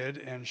she did,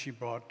 and she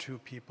brought two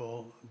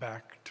people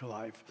back to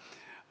life.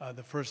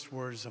 The first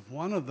words of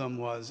one of them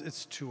was,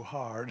 "It's too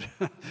hard,"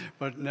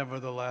 but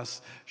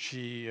nevertheless,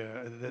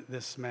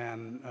 this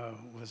man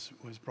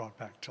was brought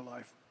back to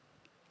life.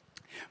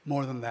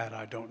 More than that,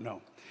 I don't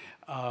know.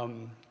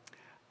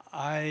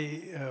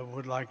 I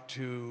would like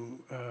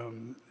to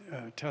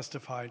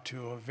testify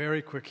to a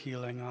very quick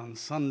healing on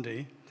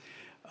Sunday,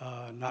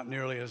 not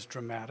nearly as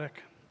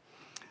dramatic.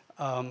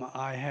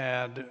 I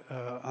had,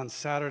 on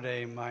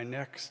Saturday, my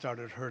neck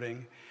started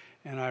hurting,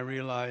 and I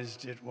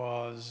realized it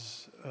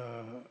was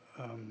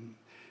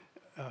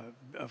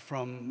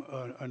from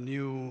a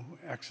new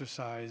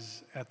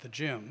exercise at the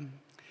gym.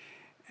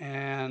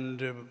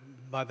 And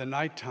by the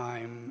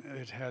nighttime,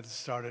 it had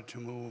started to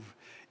move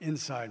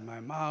inside my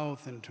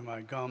mouth, into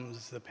my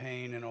gums, the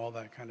pain and all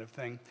that kind of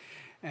thing.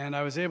 And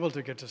I was able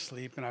to get to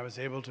sleep, and I was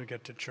able to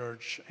get to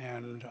church,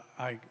 and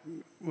I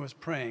was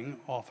praying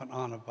off and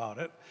on about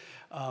it.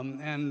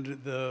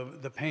 And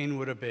the pain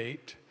would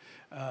abate,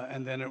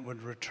 and then it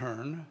would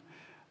return.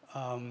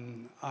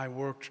 I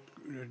worked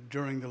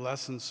during the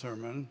lesson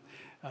sermon,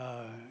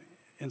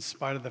 in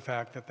spite of the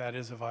fact that that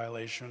is a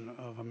violation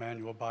of a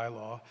manual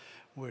bylaw,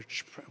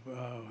 which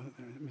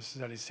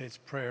Mrs. Eddy states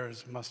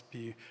prayers must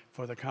be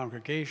for the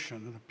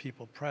congregation, the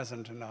people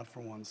present, and not for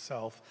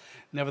oneself.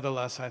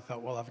 Nevertheless, I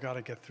thought, well, I've got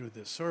to get through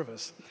this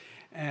service.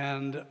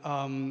 And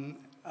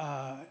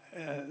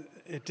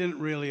it didn't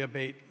really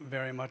abate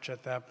very much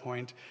at that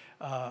point.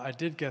 I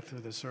did get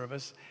through the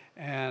service,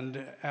 and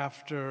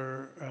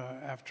after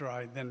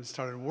I then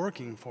started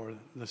working for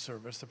the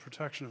service, the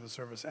protection of the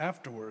service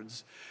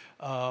afterwards,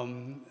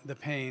 the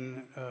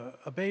pain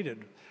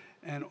abated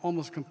and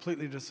almost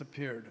completely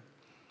disappeared.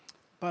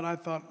 But I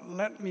thought,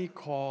 let me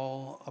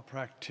call a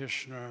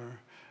practitioner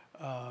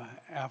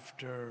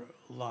after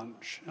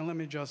lunch, and let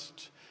me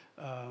just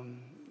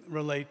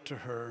relate to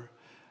her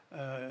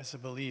as a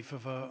belief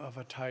of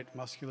a tight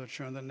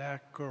musculature in the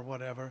neck or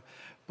whatever.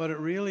 But it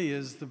really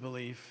is the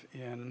belief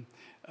in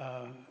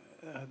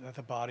that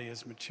the body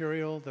is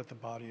material, that the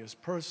body is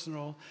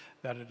personal,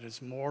 that it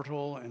is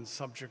mortal and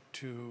subject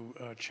to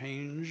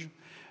change.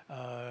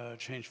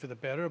 Change for the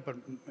better, but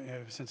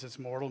since it's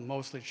mortal,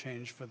 mostly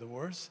change for the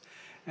worse.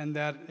 And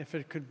that if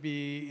it could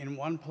be in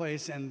one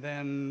place and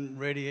then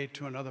radiate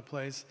to another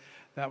place,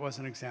 that was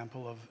an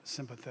example of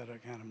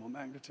sympathetic animal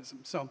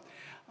magnetism. So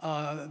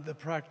the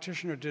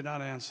practitioner did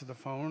not answer the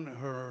phone.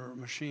 Her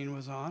machine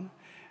was on.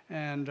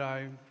 And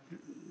I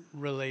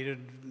related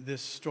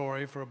this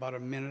story for about a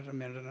minute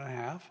and a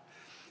half,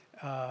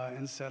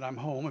 and said, I'm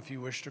home if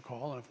you wish to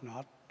call, and if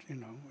not,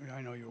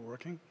 I know you're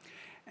working.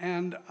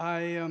 And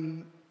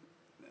I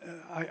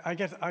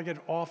get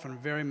often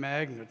very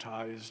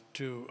magnetized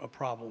to a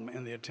problem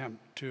in the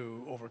attempt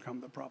to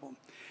overcome the problem.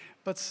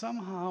 But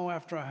somehow,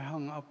 after I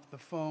hung up the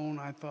phone,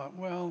 I thought,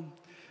 well,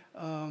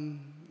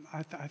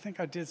 I think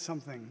I did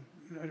something.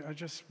 I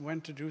just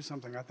went to do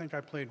something. I think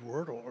I played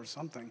Wordle or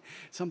something,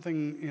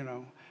 you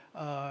know.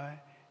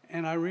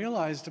 And I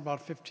realized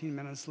about 15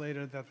 minutes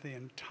later that the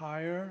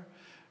entire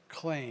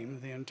claim,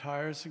 the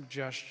entire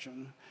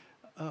suggestion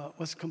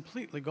was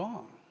completely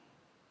gone.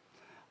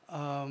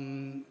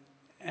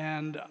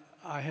 And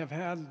I have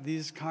had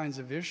these kinds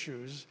of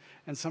issues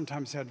and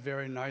sometimes had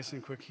very nice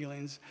and quick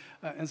healings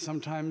and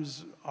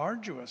sometimes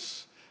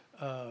arduous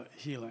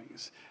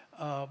healings.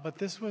 But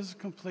this was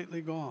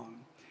completely gone.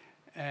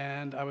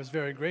 And I was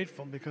very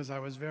grateful because I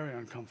was very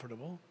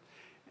uncomfortable.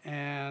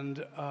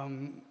 And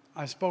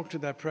I spoke to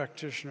that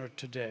practitioner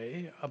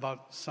today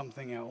about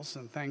something else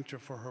and thanked her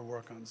for her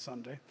work on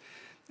Sunday.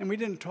 And we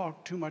didn't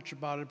talk too much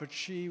about it, but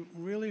she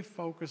really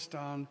focused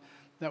on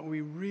that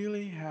we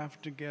really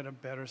have to get a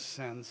better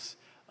sense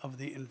of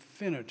the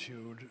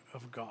infinitude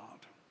of God.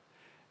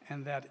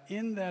 And that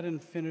in that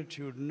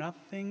infinitude,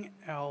 nothing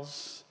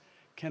else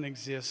can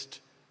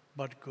exist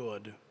but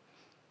good.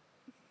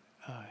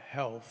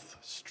 Health,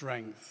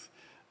 strength,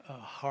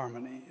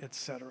 harmony,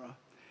 etc.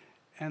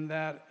 And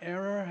that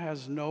error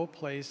has no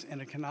place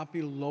and it cannot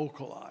be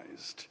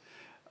localized,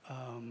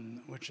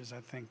 which is, I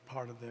think,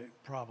 part of the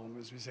problem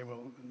is we say,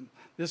 well,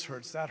 this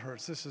hurts,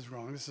 this is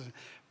wrong,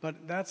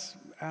 but that's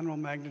animal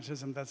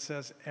magnetism that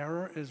says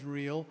error is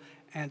real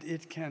and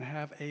it can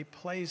have a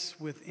place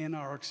within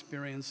our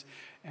experience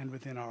and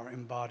within our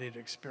embodied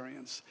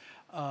experience.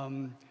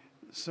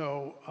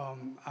 So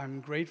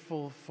I'm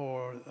grateful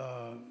for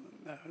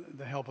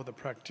the help of the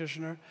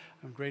practitioner.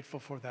 I'm grateful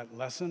for that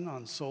lesson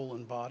on soul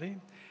and body,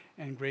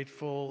 and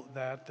grateful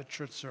that the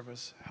church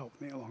service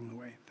helped me along the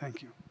way.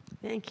 Thank you.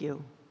 Thank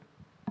you.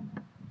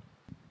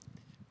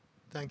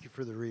 Thank you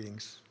for the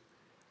readings.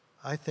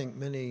 I think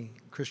many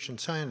Christian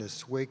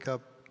Scientists wake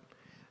up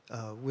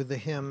with the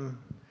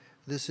hymn,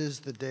 "This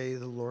is the day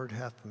the Lord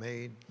hath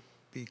made.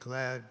 Be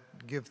glad,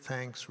 give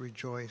thanks,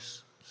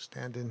 rejoice,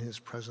 stand in his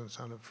presence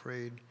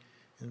unafraid.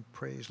 In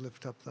praise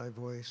lift up thy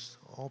voice.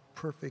 All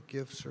perfect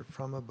gifts are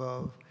from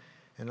above,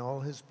 and all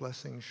his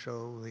blessings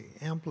show the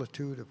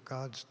amplitude of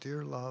God's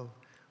dear love,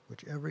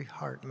 which every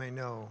heart may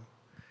know."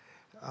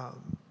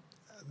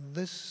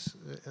 This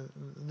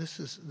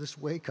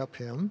wake-up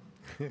hymn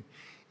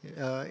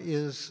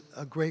is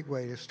a great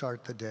way to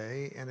start the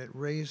day, and it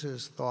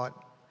raises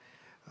thought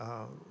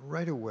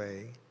right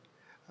away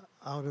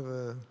out of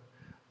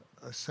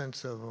a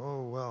sense of,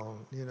 oh,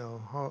 well, you know,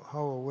 how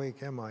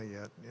awake am I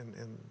yet?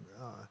 And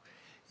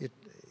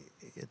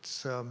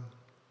it's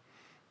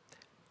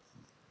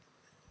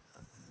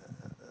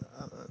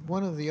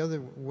one of the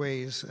other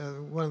ways,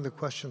 one of the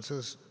questions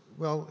is,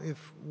 well,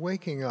 if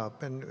waking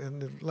up,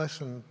 and the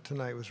lesson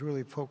tonight was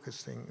really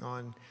focusing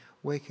on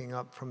waking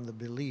up from the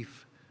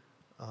belief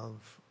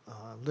of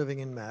living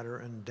in matter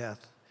and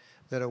death,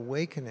 that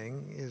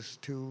awakening is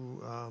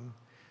to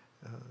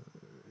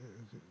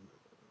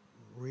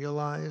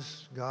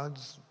realize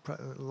God's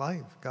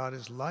life. God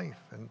is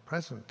life and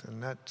present,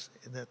 and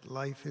that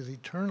life is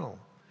eternal.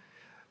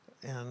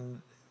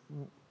 And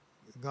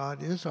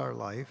God is our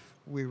life.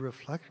 We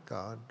reflect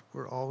God.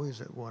 We're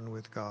always at one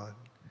with God.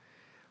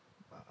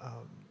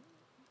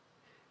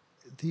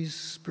 These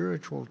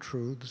spiritual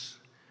truths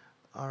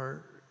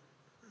are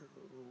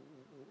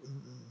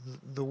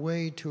the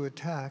way to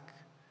attack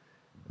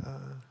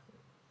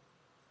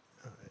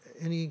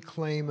any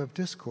claim of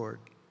discord.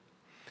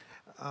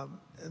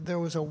 There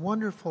was a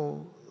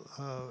wonderful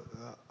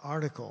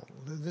article.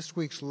 This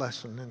week's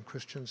lesson in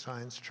Christian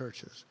Science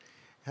churches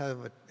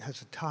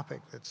has a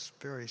topic that's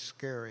very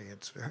scary.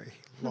 It's very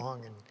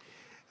long and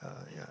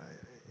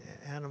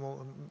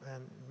animal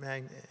and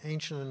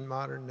ancient and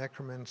modern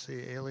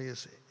necromancy,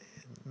 alias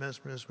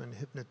mesmerism and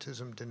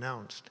hypnotism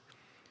denounced.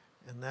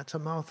 And that's a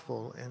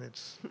mouthful, and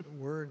it's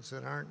words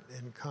that aren't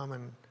in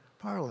common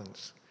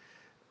parlance.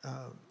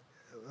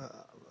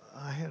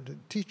 I had a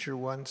teacher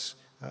once,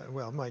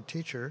 my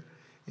teacher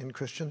in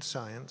Christian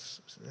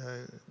Science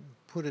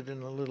put it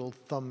in a little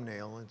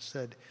thumbnail and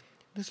said,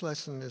 "This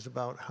lesson is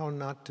about how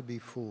not to be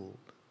fooled."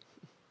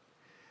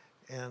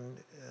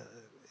 And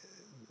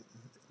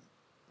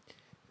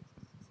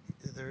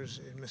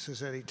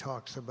Mrs. Eddy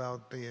talks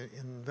about the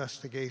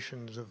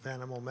investigations of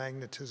animal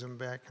magnetism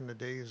back in the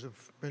days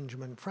of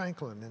Benjamin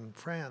Franklin in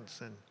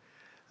France, and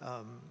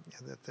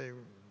that they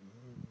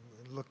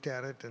looked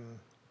at it and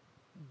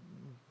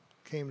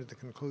came to the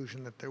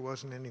conclusion that there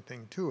wasn't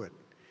anything to it.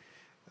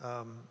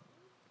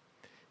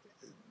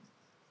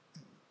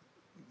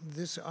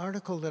 This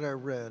article that I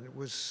read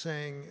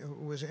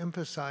was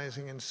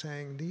emphasizing and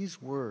saying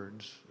these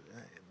words,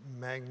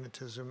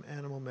 magnetism,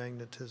 animal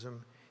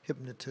magnetism,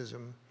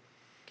 hypnotism,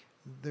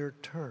 they're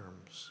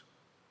terms.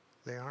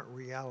 They aren't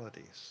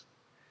realities.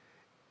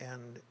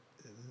 And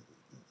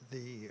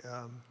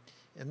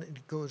and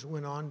it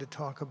went on to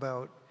talk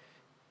about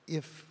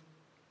if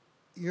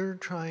you're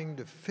trying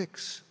to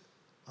fix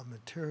a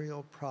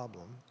material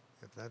problem,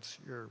 if that's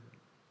your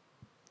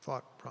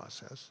thought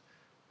process,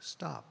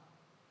 stop.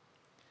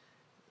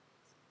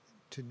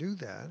 To do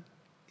that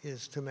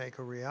is to make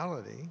a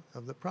reality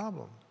of the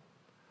problem.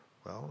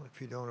 Well, if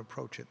you don't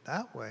approach it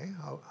that way,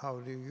 how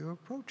do you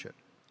approach it?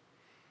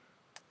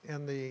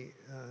 And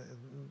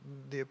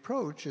the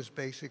approach is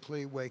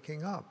basically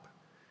waking up,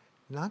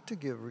 not to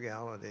give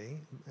reality.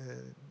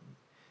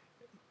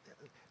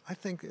 I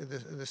think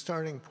the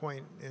starting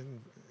point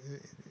in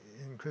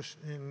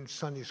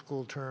Sunday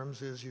school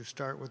terms is you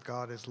start with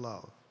God is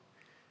love,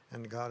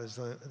 and God is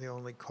the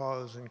only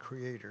cause and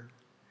creator,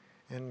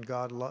 and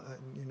God,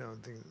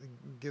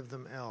 give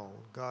them L.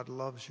 God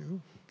loves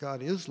you.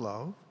 God is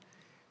love,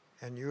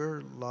 and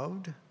you're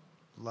loved,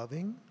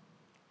 loving,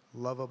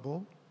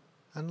 lovable,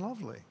 and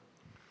lovely.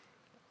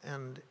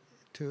 And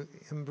to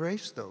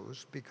embrace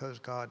those, because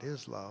God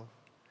is love,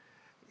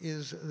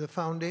 is the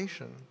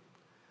foundation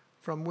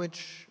from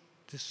which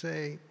to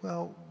say,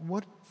 well,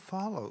 what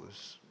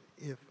follows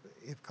if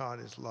God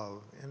is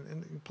love?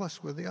 And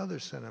plus with the other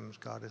synonyms,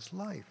 God is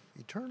life,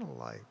 eternal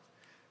life.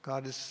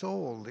 God is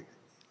soul, the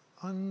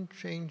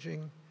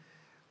unchanging,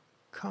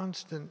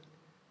 constant,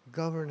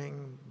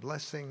 governing,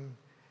 blessing,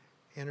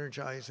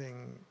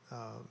 energizing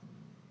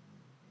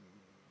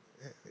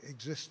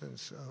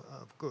existence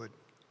of good.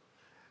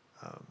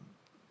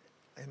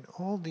 And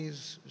all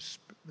these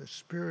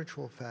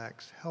spiritual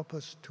facts help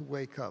us to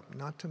wake up,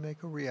 not to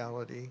make a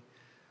reality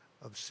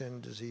of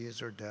sin,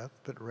 disease, or death,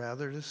 but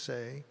rather to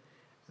say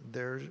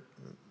there's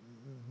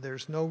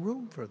no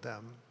room for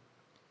them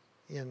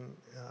in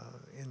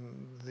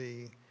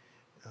the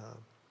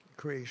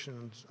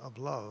creations of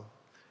love.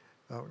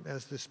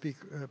 As the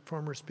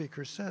former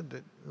speaker said,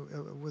 that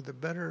with a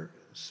better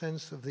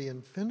sense of the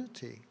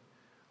infinity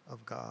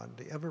of God,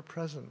 the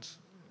ever-presence,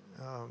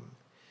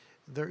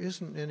 there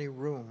isn't any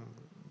room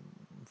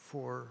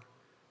for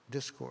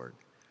discord.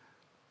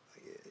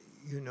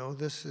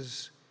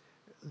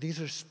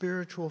 These are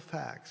spiritual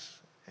facts,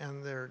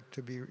 and they're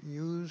to be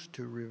used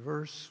to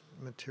reverse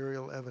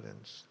material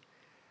evidence.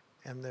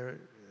 And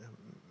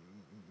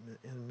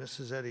in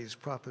Mrs. Eddy's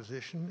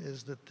proposition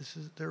is that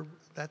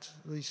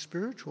these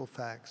spiritual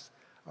facts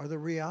are the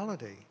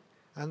reality,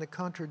 and the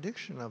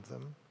contradiction of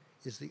them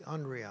is the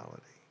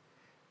unreality.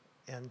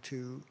 And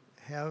to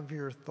have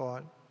your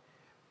thought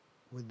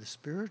with the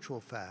spiritual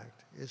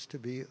fact is to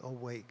be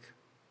awake.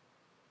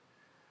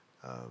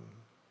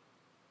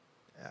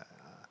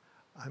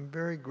 I'm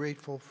very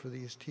grateful for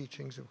these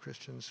teachings of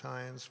Christian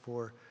Science,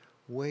 for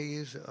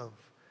ways of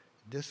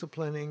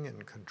disciplining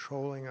and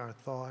controlling our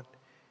thought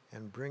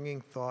and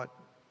bringing thought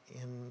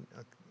in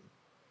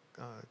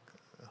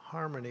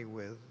harmony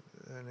with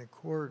and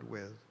accord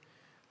with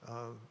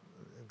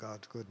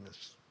God's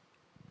goodness.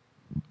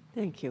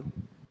 Thank you.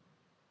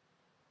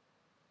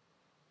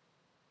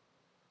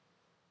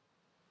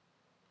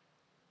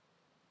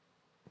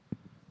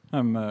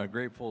 I'm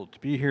grateful to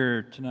be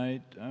here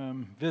tonight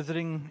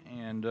visiting,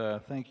 and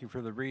thank you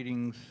for the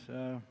readings.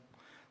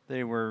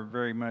 They were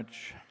very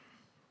much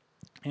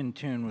in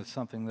tune with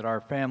something that our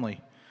family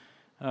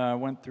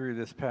went through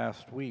this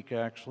past week,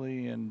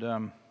 actually, and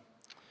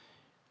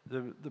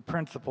the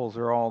principles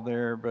are all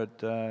there, but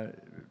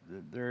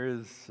there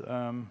is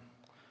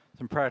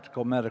some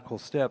practical medical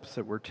steps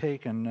that were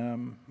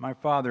taken. My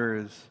father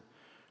is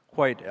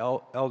quite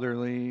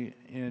elderly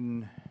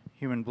in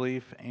human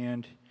belief,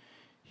 and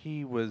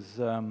he was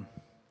a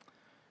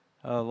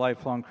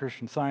lifelong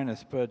Christian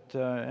Scientist, but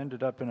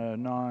ended up in a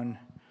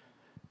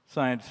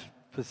non-science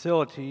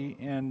facility,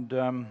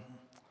 and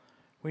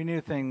we knew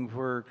things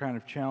were kind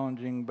of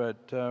challenging,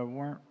 but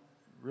weren't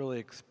really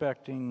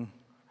expecting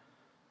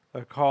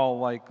a call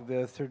like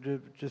this. There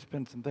had just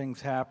been some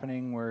things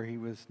happening where he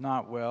was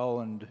not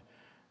well, and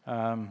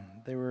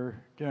they were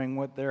doing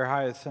what their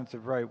highest sense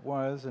of right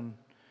was, and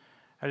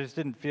I just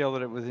didn't feel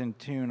that it was in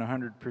tune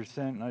 100%,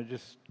 and I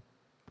just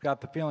got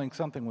the feeling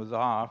something was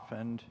off.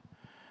 And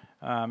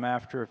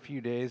after a few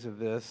days of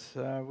this,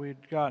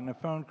 we'd gotten a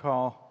phone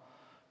call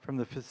from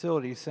the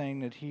facility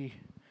saying that he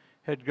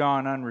had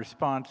gone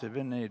unresponsive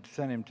and they'd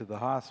sent him to the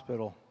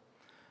hospital.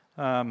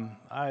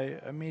 I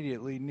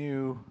immediately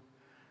knew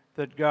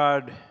that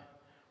God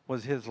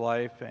was his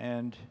life,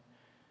 and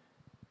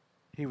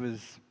he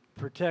was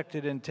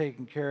protected and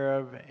taken care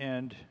of,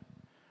 and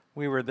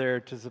we were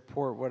there to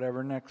support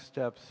whatever next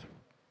steps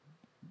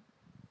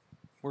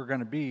were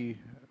going to be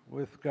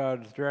with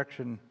God's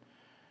direction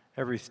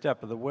every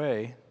step of the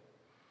way.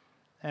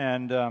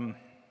 And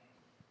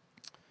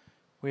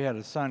we had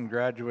a son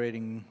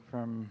graduating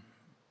from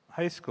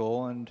high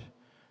school and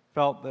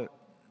felt that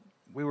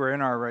we were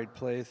in our right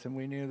place, and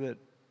we knew that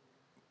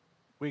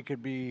we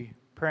could be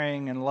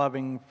praying and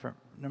loving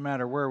no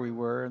matter where we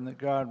were, and that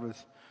God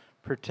was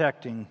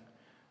protecting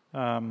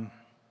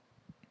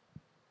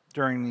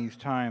during these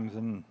times,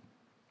 and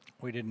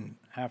we didn't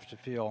have to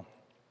feel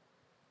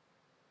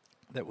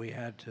that we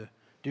had to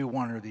do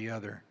one or the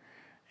other.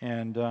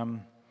 And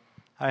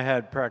I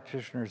had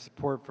practitioner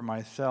support for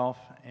myself,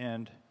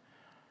 and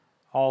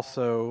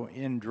also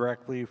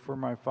indirectly for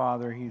my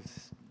father.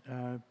 He's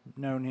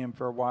known him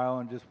for a while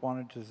and just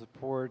wanted to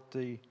support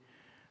the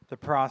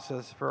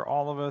process for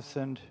all of us.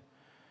 And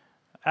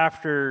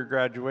after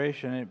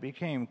graduation, it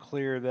became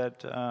clear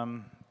that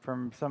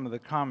from some of the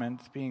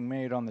comments being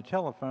made on the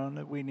telephone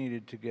that we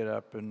needed to get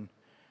up and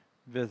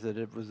visit.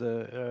 It was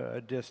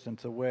a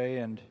distance away,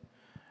 and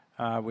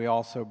we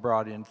also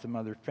brought in some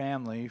other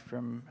family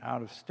from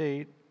out of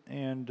state.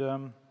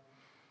 And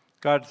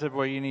God said,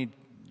 "Well, you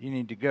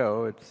need to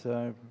go. It's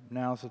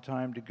now's the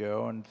time to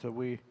go." And so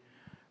we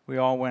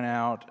all went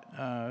out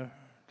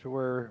to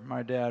where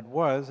my dad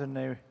was, and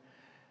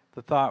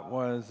the thought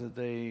was that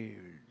they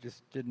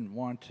just didn't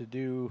want to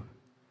do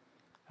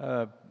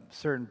a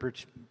certain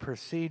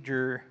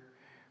procedure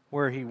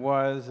where he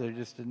was. They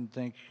just didn't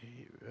think,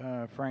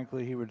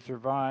 frankly, he would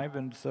survive.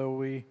 And so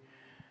we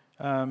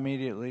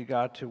immediately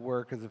got to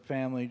work as a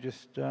family,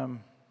 just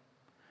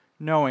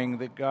knowing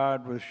that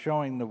God was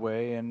showing the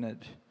way, and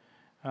that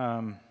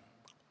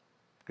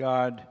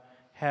God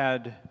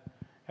had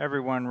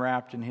everyone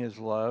wrapped in his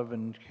love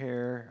and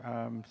care.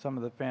 Some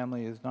of the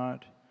family is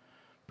not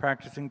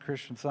practicing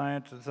Christian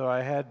Science, and so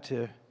I had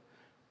to,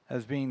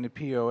 as being the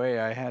POA,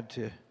 I had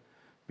to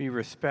be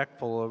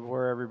respectful of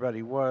where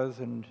everybody was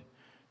and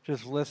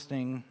just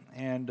listening.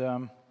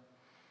 And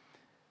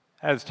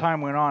as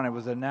time went on, it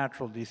was a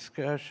natural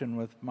discussion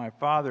with my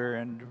father,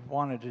 and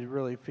wanted to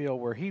really feel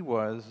where he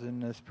was in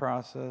this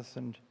process.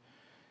 And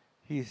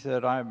he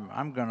said,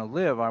 I'm going to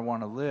live. I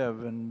want to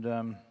live,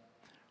 and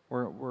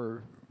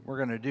we're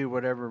going to do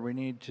whatever we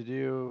need to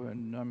do,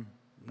 and I'm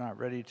not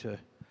ready to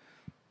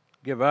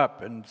give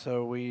up. And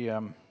so we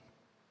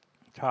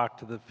talked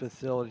to the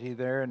facility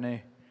there, and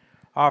they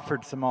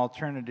offered some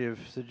alternative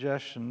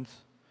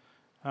suggestions.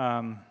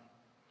 And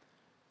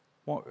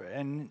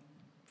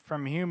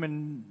from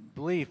human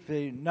belief,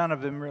 none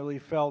of them really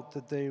felt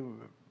that they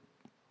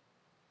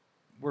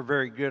were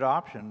very good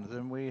options,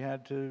 and we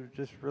had to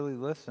just really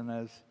listen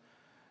as,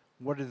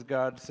 what is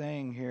God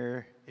saying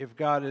here? If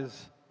God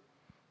is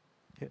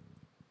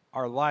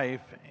our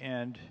life,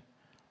 and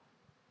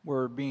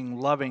we're being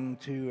loving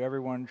to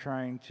everyone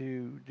trying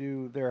to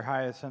do their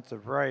highest sense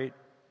of right,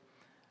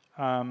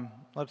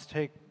 let's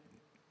take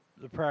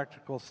the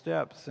practical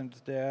steps,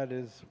 since Dad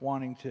is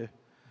wanting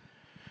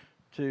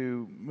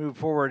to move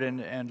forward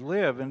and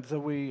live. And so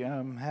we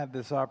had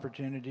this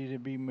opportunity to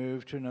be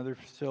moved to another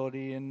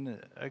facility, and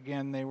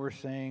again, they were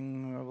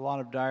saying a lot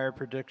of dire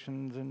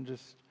predictions and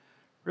just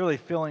really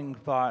filling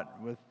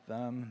thought with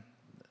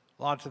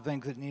lots of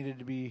things that needed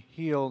to be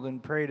healed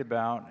and prayed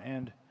about.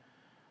 And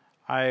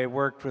I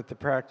worked with the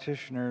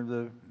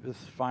practitioner this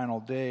final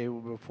day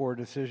before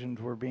decisions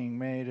were being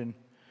made, and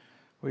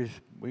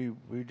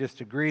we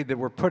just agreed that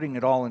we're putting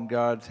it all in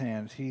God's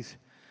hands. He's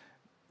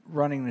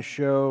running the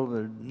show.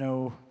 There's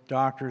no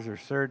doctors or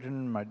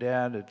surgeon. My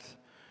dad,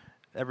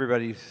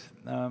 everybody's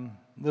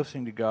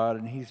listening to God,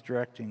 and he's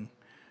directing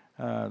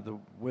the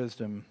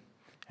wisdom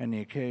and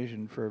the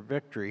occasion for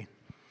victory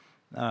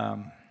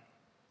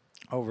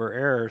over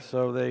error.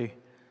 So they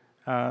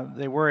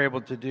were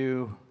able to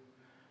do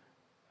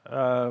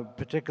a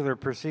particular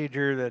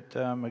procedure that,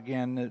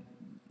 again, that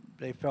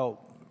they felt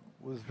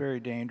was very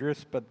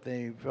dangerous, but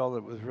they felt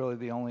it was really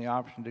the only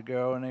option to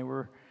go. And they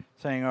were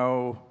saying,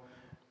 "Oh,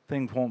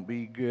 things won't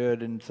be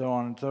good," and so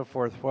on and so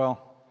forth.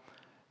 Well,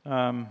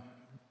 to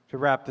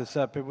wrap this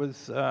up, it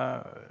was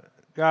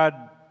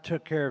God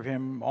took care of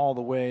him all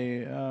the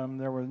way.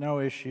 There were no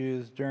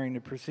issues during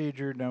the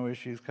procedure, no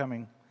issues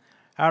coming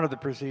out of the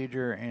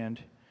procedure,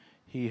 and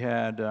he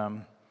had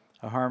a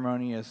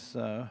harmonious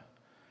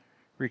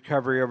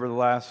recovery over the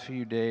last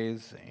few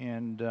days,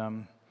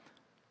 and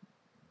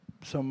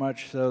so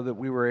much so that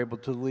we were able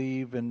to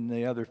leave, and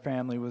the other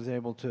family was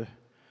able to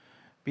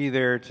be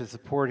there to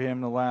support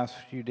him the last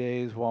few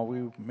days while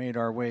we made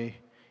our way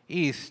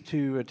east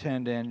to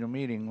attend annual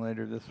meeting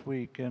later this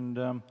week.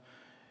 And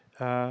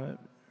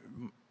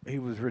he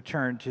was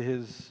returned to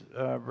his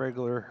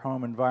regular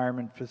home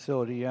environment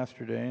facility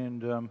yesterday,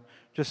 and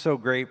just so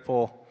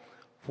grateful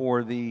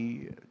for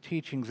the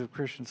teachings of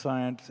Christian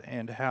Science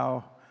and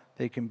how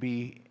they can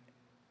be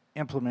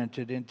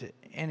implemented into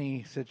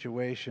any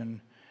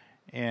situation,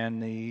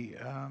 and the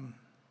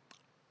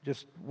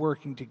just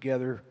working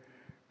together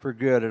for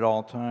good at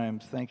all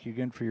times. Thank you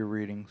again for your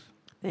readings.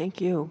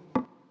 Thank you.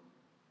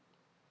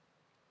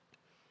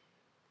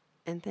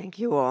 And thank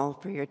you all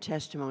for your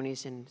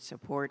testimonies and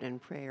support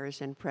and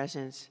prayers and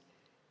presence.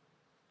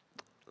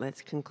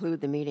 Let's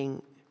conclude the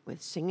meeting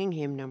with singing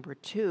hymn number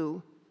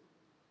 2.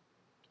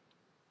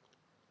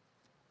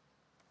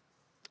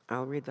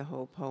 I'll read the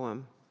whole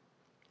poem.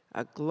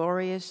 A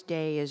glorious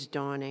day is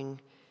dawning,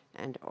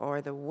 and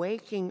o'er the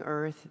waking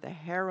earth the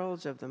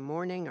heralds of the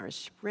morning are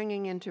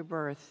springing into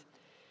birth.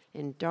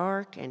 In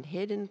dark and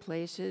hidden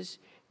places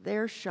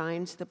there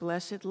shines the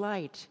blessed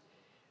light.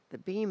 The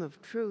beam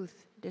of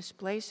truth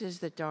displaces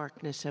the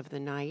darkness of the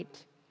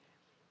night.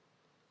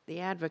 The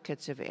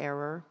advocates of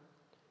error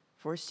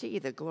foresee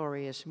the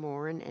glorious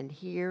morn and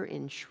hear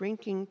in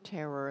shrinking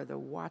terror the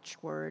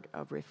watchword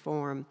of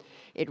reform.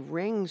 It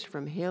rings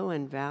from hill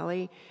and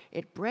valley,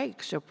 it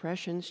breaks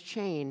oppression's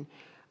chain.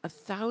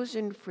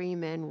 1,000 free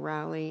men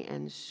rally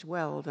and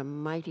swell the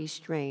mighty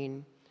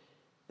strain.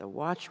 The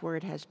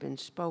watchword has been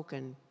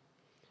spoken.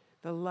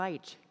 The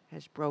light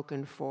has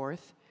broken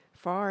forth.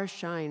 Far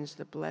shines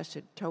the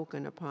blessed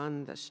token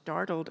upon the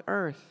startled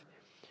earth.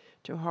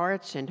 To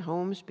hearts and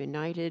homes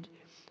benighted,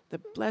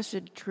 the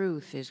blessed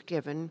truth is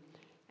given,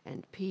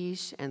 and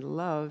peace and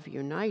love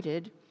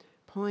united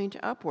point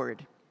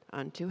upward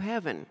unto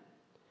heaven.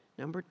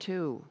 Number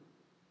 2,